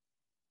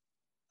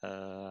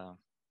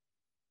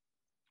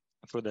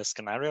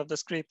scenario of the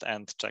script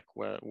and check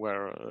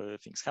where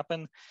things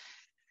happen.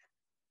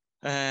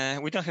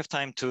 We don't have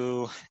time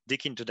to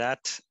dig into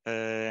that.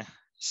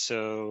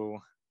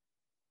 So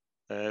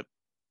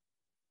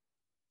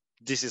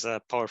this is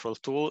a powerful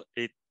tool.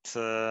 It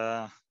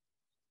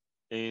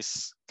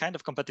is kind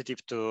of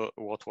competitive to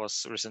what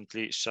was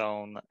recently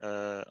shown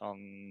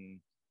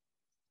on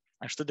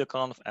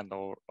StudioConf and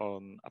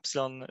on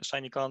Appsilon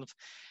ShinyConf,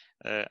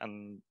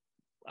 and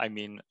I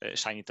mean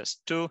Shiny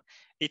Test 2.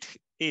 It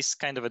is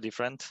kind of a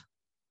different.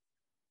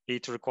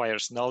 It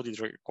requires Node, it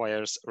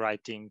requires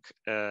writing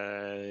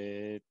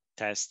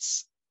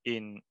tests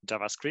in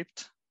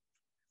JavaScript.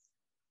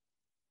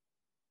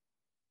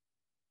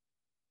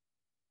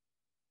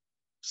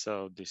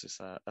 So this is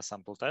a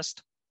sample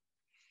test.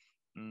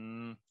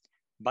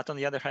 But on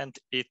the other hand,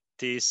 it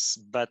is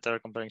better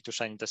comparing to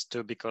Shiny Test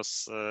 2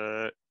 because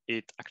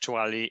it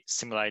actually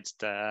simulates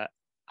the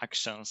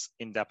actions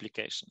in the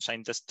application.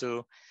 Shiny Test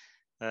 2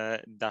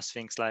 does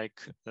things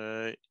like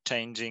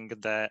changing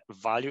the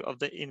value of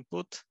the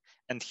input.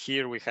 And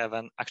here we have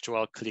an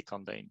actual click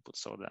on the input,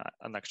 so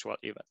an actual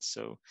event.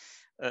 So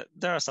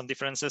there are some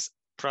differences.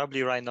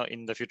 Probably Rhino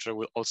in the future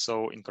will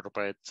also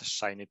incorporate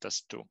Shiny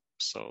Test 2.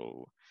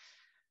 So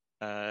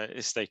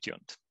stay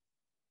tuned.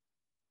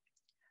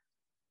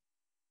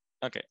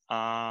 Okay,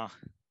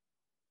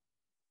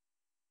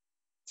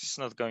 this is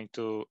not going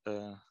to,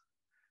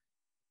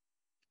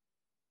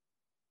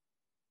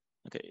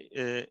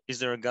 okay, is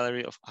there a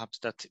gallery of apps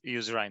that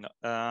use Rhino?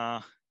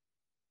 Not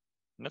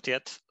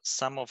yet.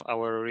 Some of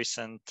our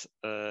recent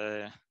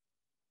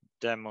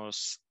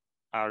demos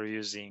are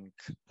using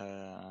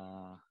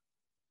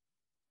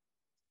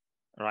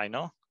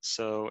Rhino.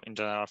 So in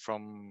general,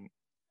 from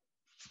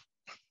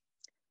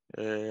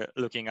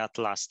looking at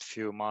last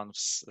few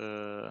months,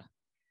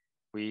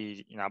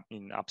 we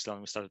in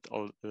Appsilon we started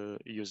all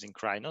using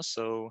Rhino.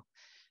 So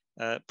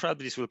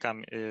probably this will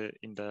come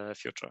in the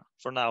future.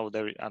 For now,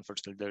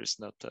 unfortunately there is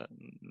not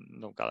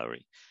no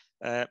gallery.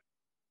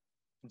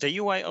 The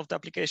UI of the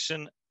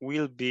application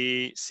will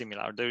be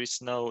similar. There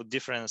is no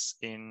difference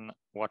in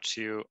what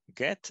you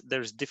get.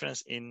 There's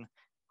difference in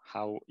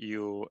how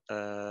you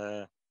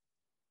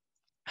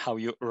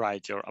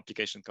write your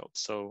application code.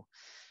 So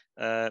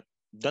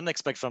don't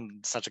expect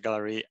from such a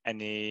gallery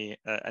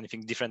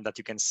anything different that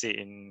you can see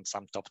in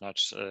some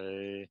top-notch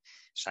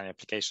shiny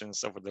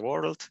applications over the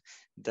world.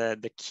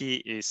 The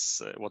key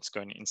is what's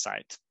going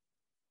inside.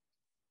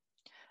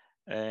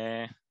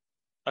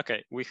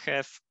 Okay, we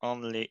have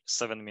only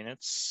 7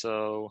 minutes,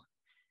 so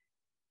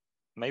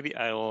maybe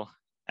I'll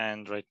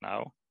end right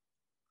now,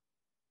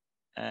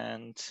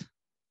 and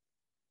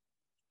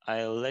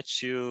I'll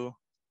let you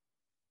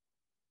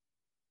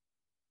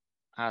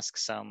ask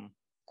some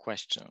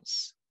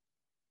questions.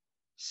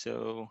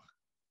 So,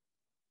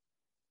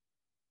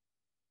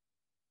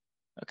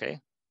 okay,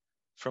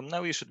 from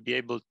now you should be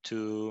able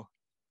to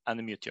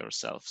unmute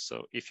yourself.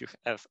 So if you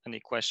have any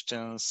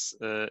questions,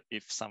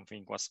 if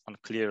something was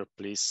unclear,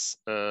 please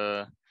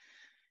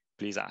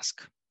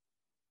ask.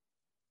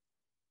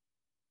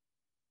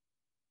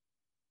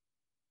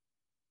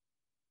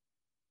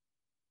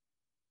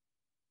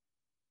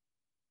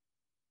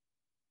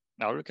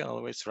 Now you can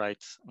always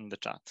write on the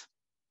chat.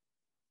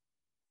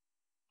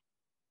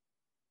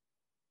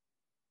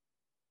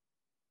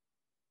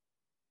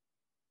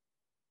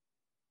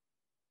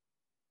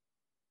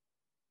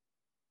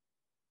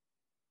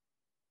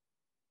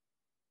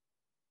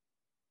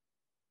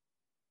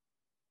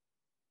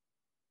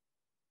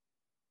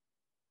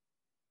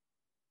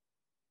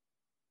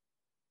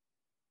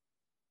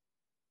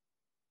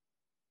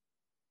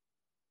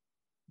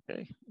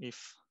 Okay,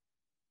 if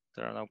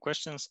there are no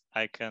questions,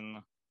 I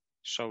can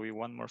show you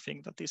one more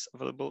thing that is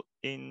available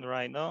in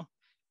Rhino,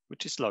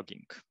 which is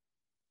logging.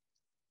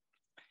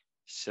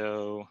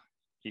 So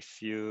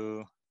if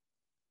you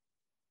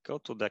go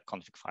to the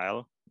config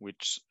file,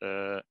 which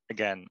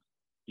again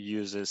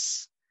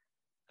uses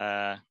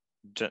a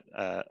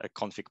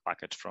config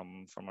package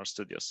from our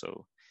studio,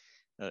 so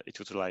it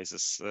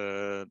utilizes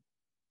the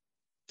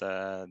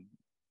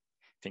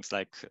things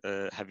like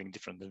having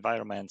different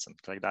environments and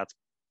like that.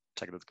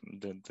 Check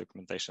the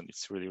documentation;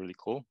 it's really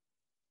cool.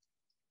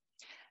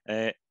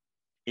 It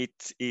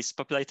is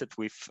populated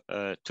with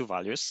 2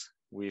 values,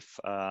 with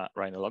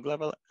Rhino log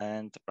level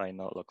and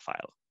Rhino log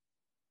file.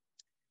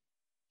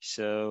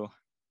 So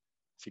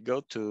if you go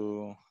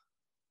to,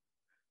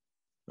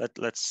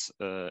 let's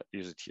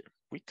use it here.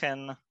 We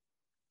can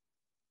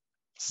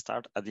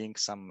start adding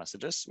some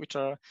messages, which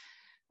are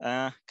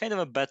kind of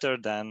a better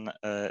than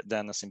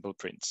a simple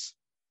prints.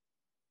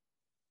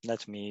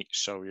 Let me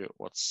show you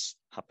what's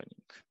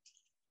happening.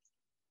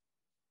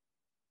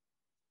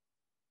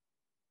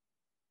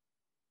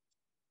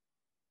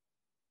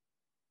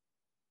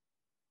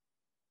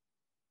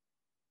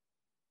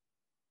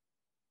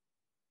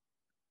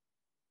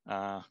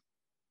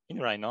 In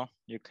Rhino,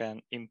 you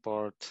can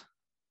import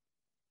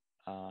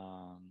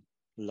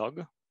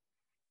log,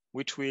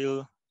 which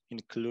will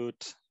include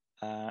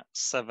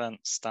 7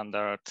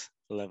 standard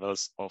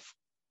levels of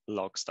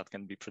logs that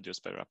can be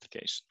produced by your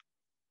application.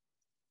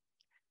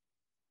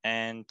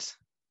 And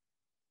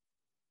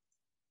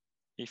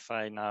if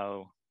I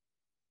now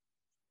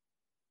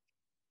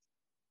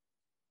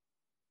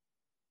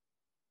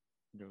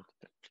go to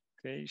the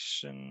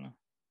application,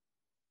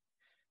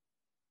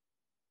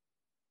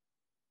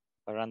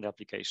 I run the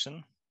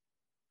application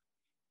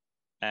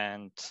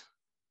and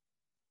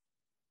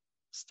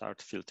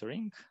start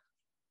filtering,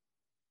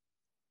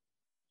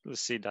 you'll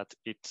see that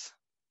it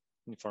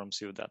informs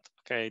you that,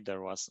 okay,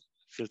 there was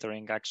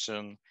filtering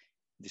action,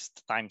 this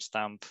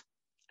timestamp,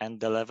 and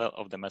the level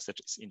of the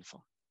message is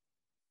info.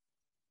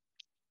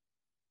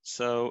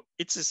 So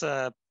it is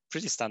a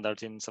pretty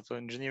standard in software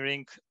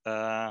engineering.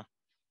 The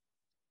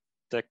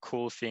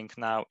cool thing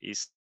now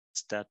is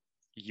that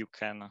you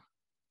can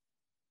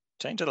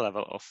change the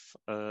level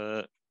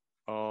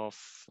of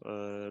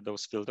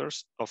those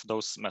filters, of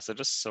those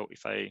messages. So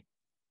if I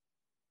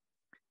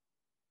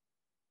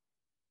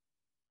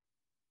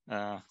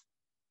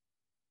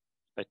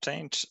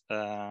change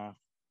the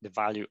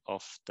value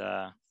of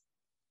the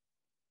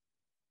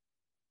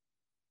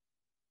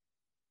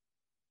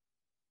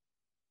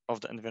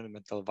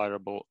environmental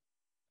variable,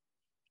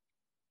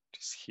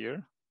 which is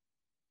here,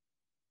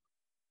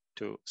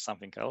 to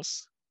something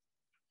else,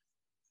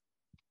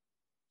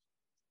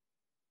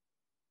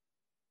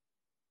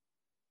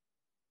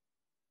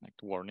 like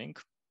warning,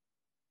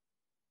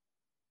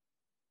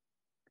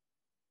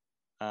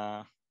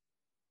 application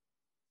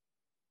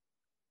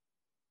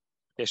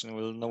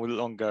will no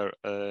longer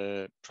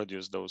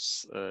produce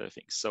those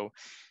things. So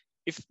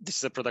if this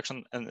is a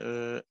production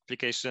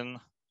application,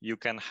 you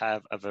can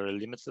have a very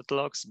limited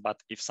logs, but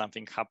if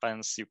something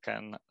happens, you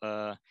can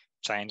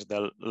change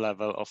the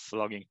level of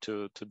logging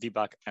to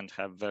debug and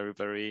have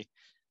very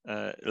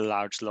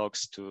large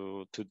logs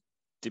to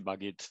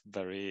debug it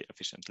very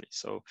efficiently.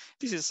 So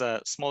this is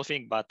a small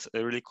thing, but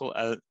a really cool,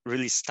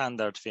 really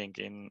standard thing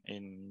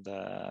in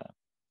the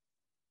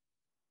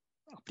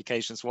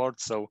applications world.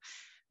 So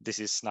this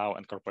is now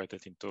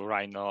incorporated into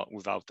Rhino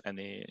without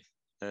any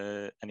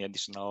any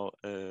additional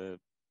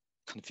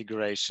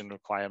configuration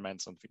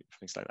requirements and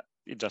things like that.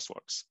 It just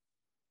works.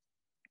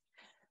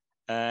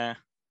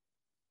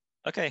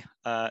 Okay,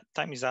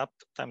 time is up.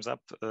 Time's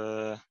up.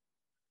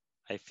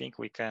 I think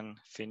we can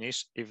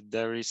finish. If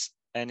there is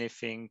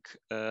anything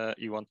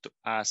you want to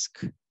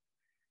ask,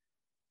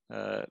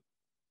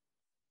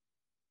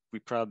 we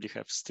probably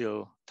have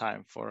still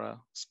time for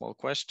a small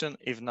question.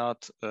 If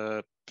not,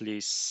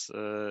 please,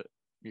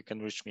 you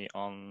can reach me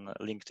on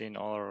LinkedIn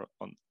or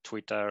on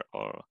Twitter,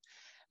 or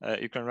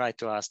you can write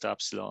to us, to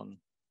Appsilon,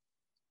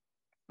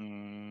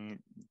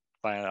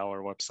 via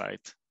our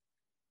website.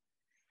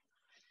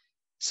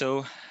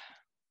 So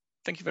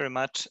thank you very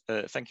much.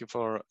 Thank you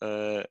for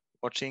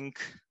watching.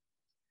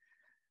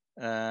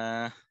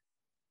 How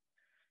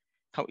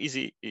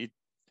easy it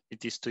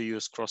is to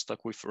use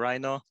crosstalk with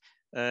Rhino.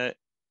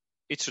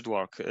 It should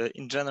work.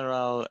 In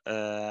general,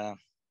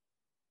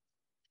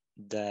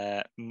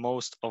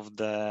 most of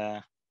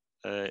the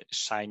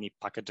shiny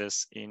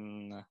packages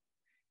in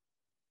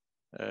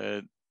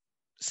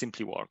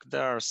simply work.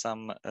 There are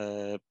some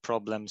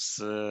problems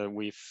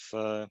with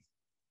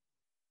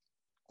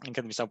there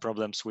can be some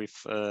problems with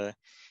the,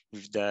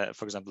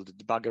 for example, the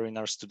debugger in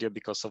RStudio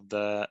because of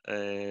the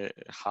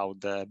how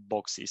the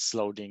box is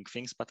loading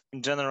things. But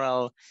in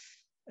general,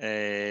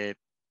 it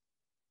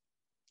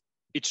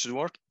should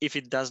work. If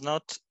it does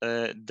not,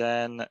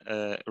 then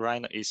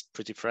Rhino is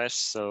pretty fresh.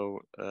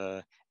 So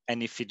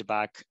any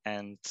feedback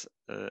and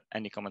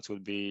any comments will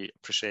be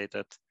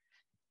appreciated.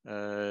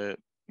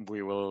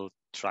 We will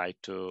try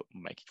to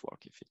make it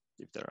work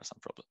if there are some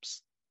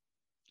problems.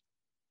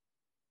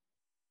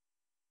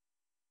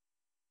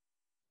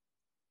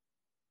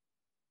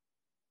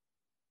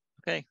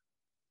 Okay,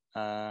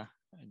 I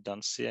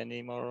don't see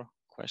any more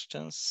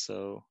questions.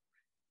 So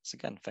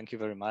again, thank you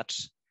very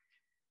much.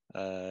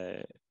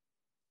 It's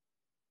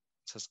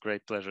a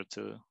great pleasure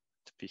to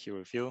be here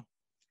with you.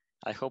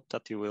 I hope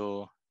that you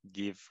will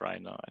give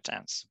Rhino a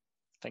chance.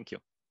 Thank you.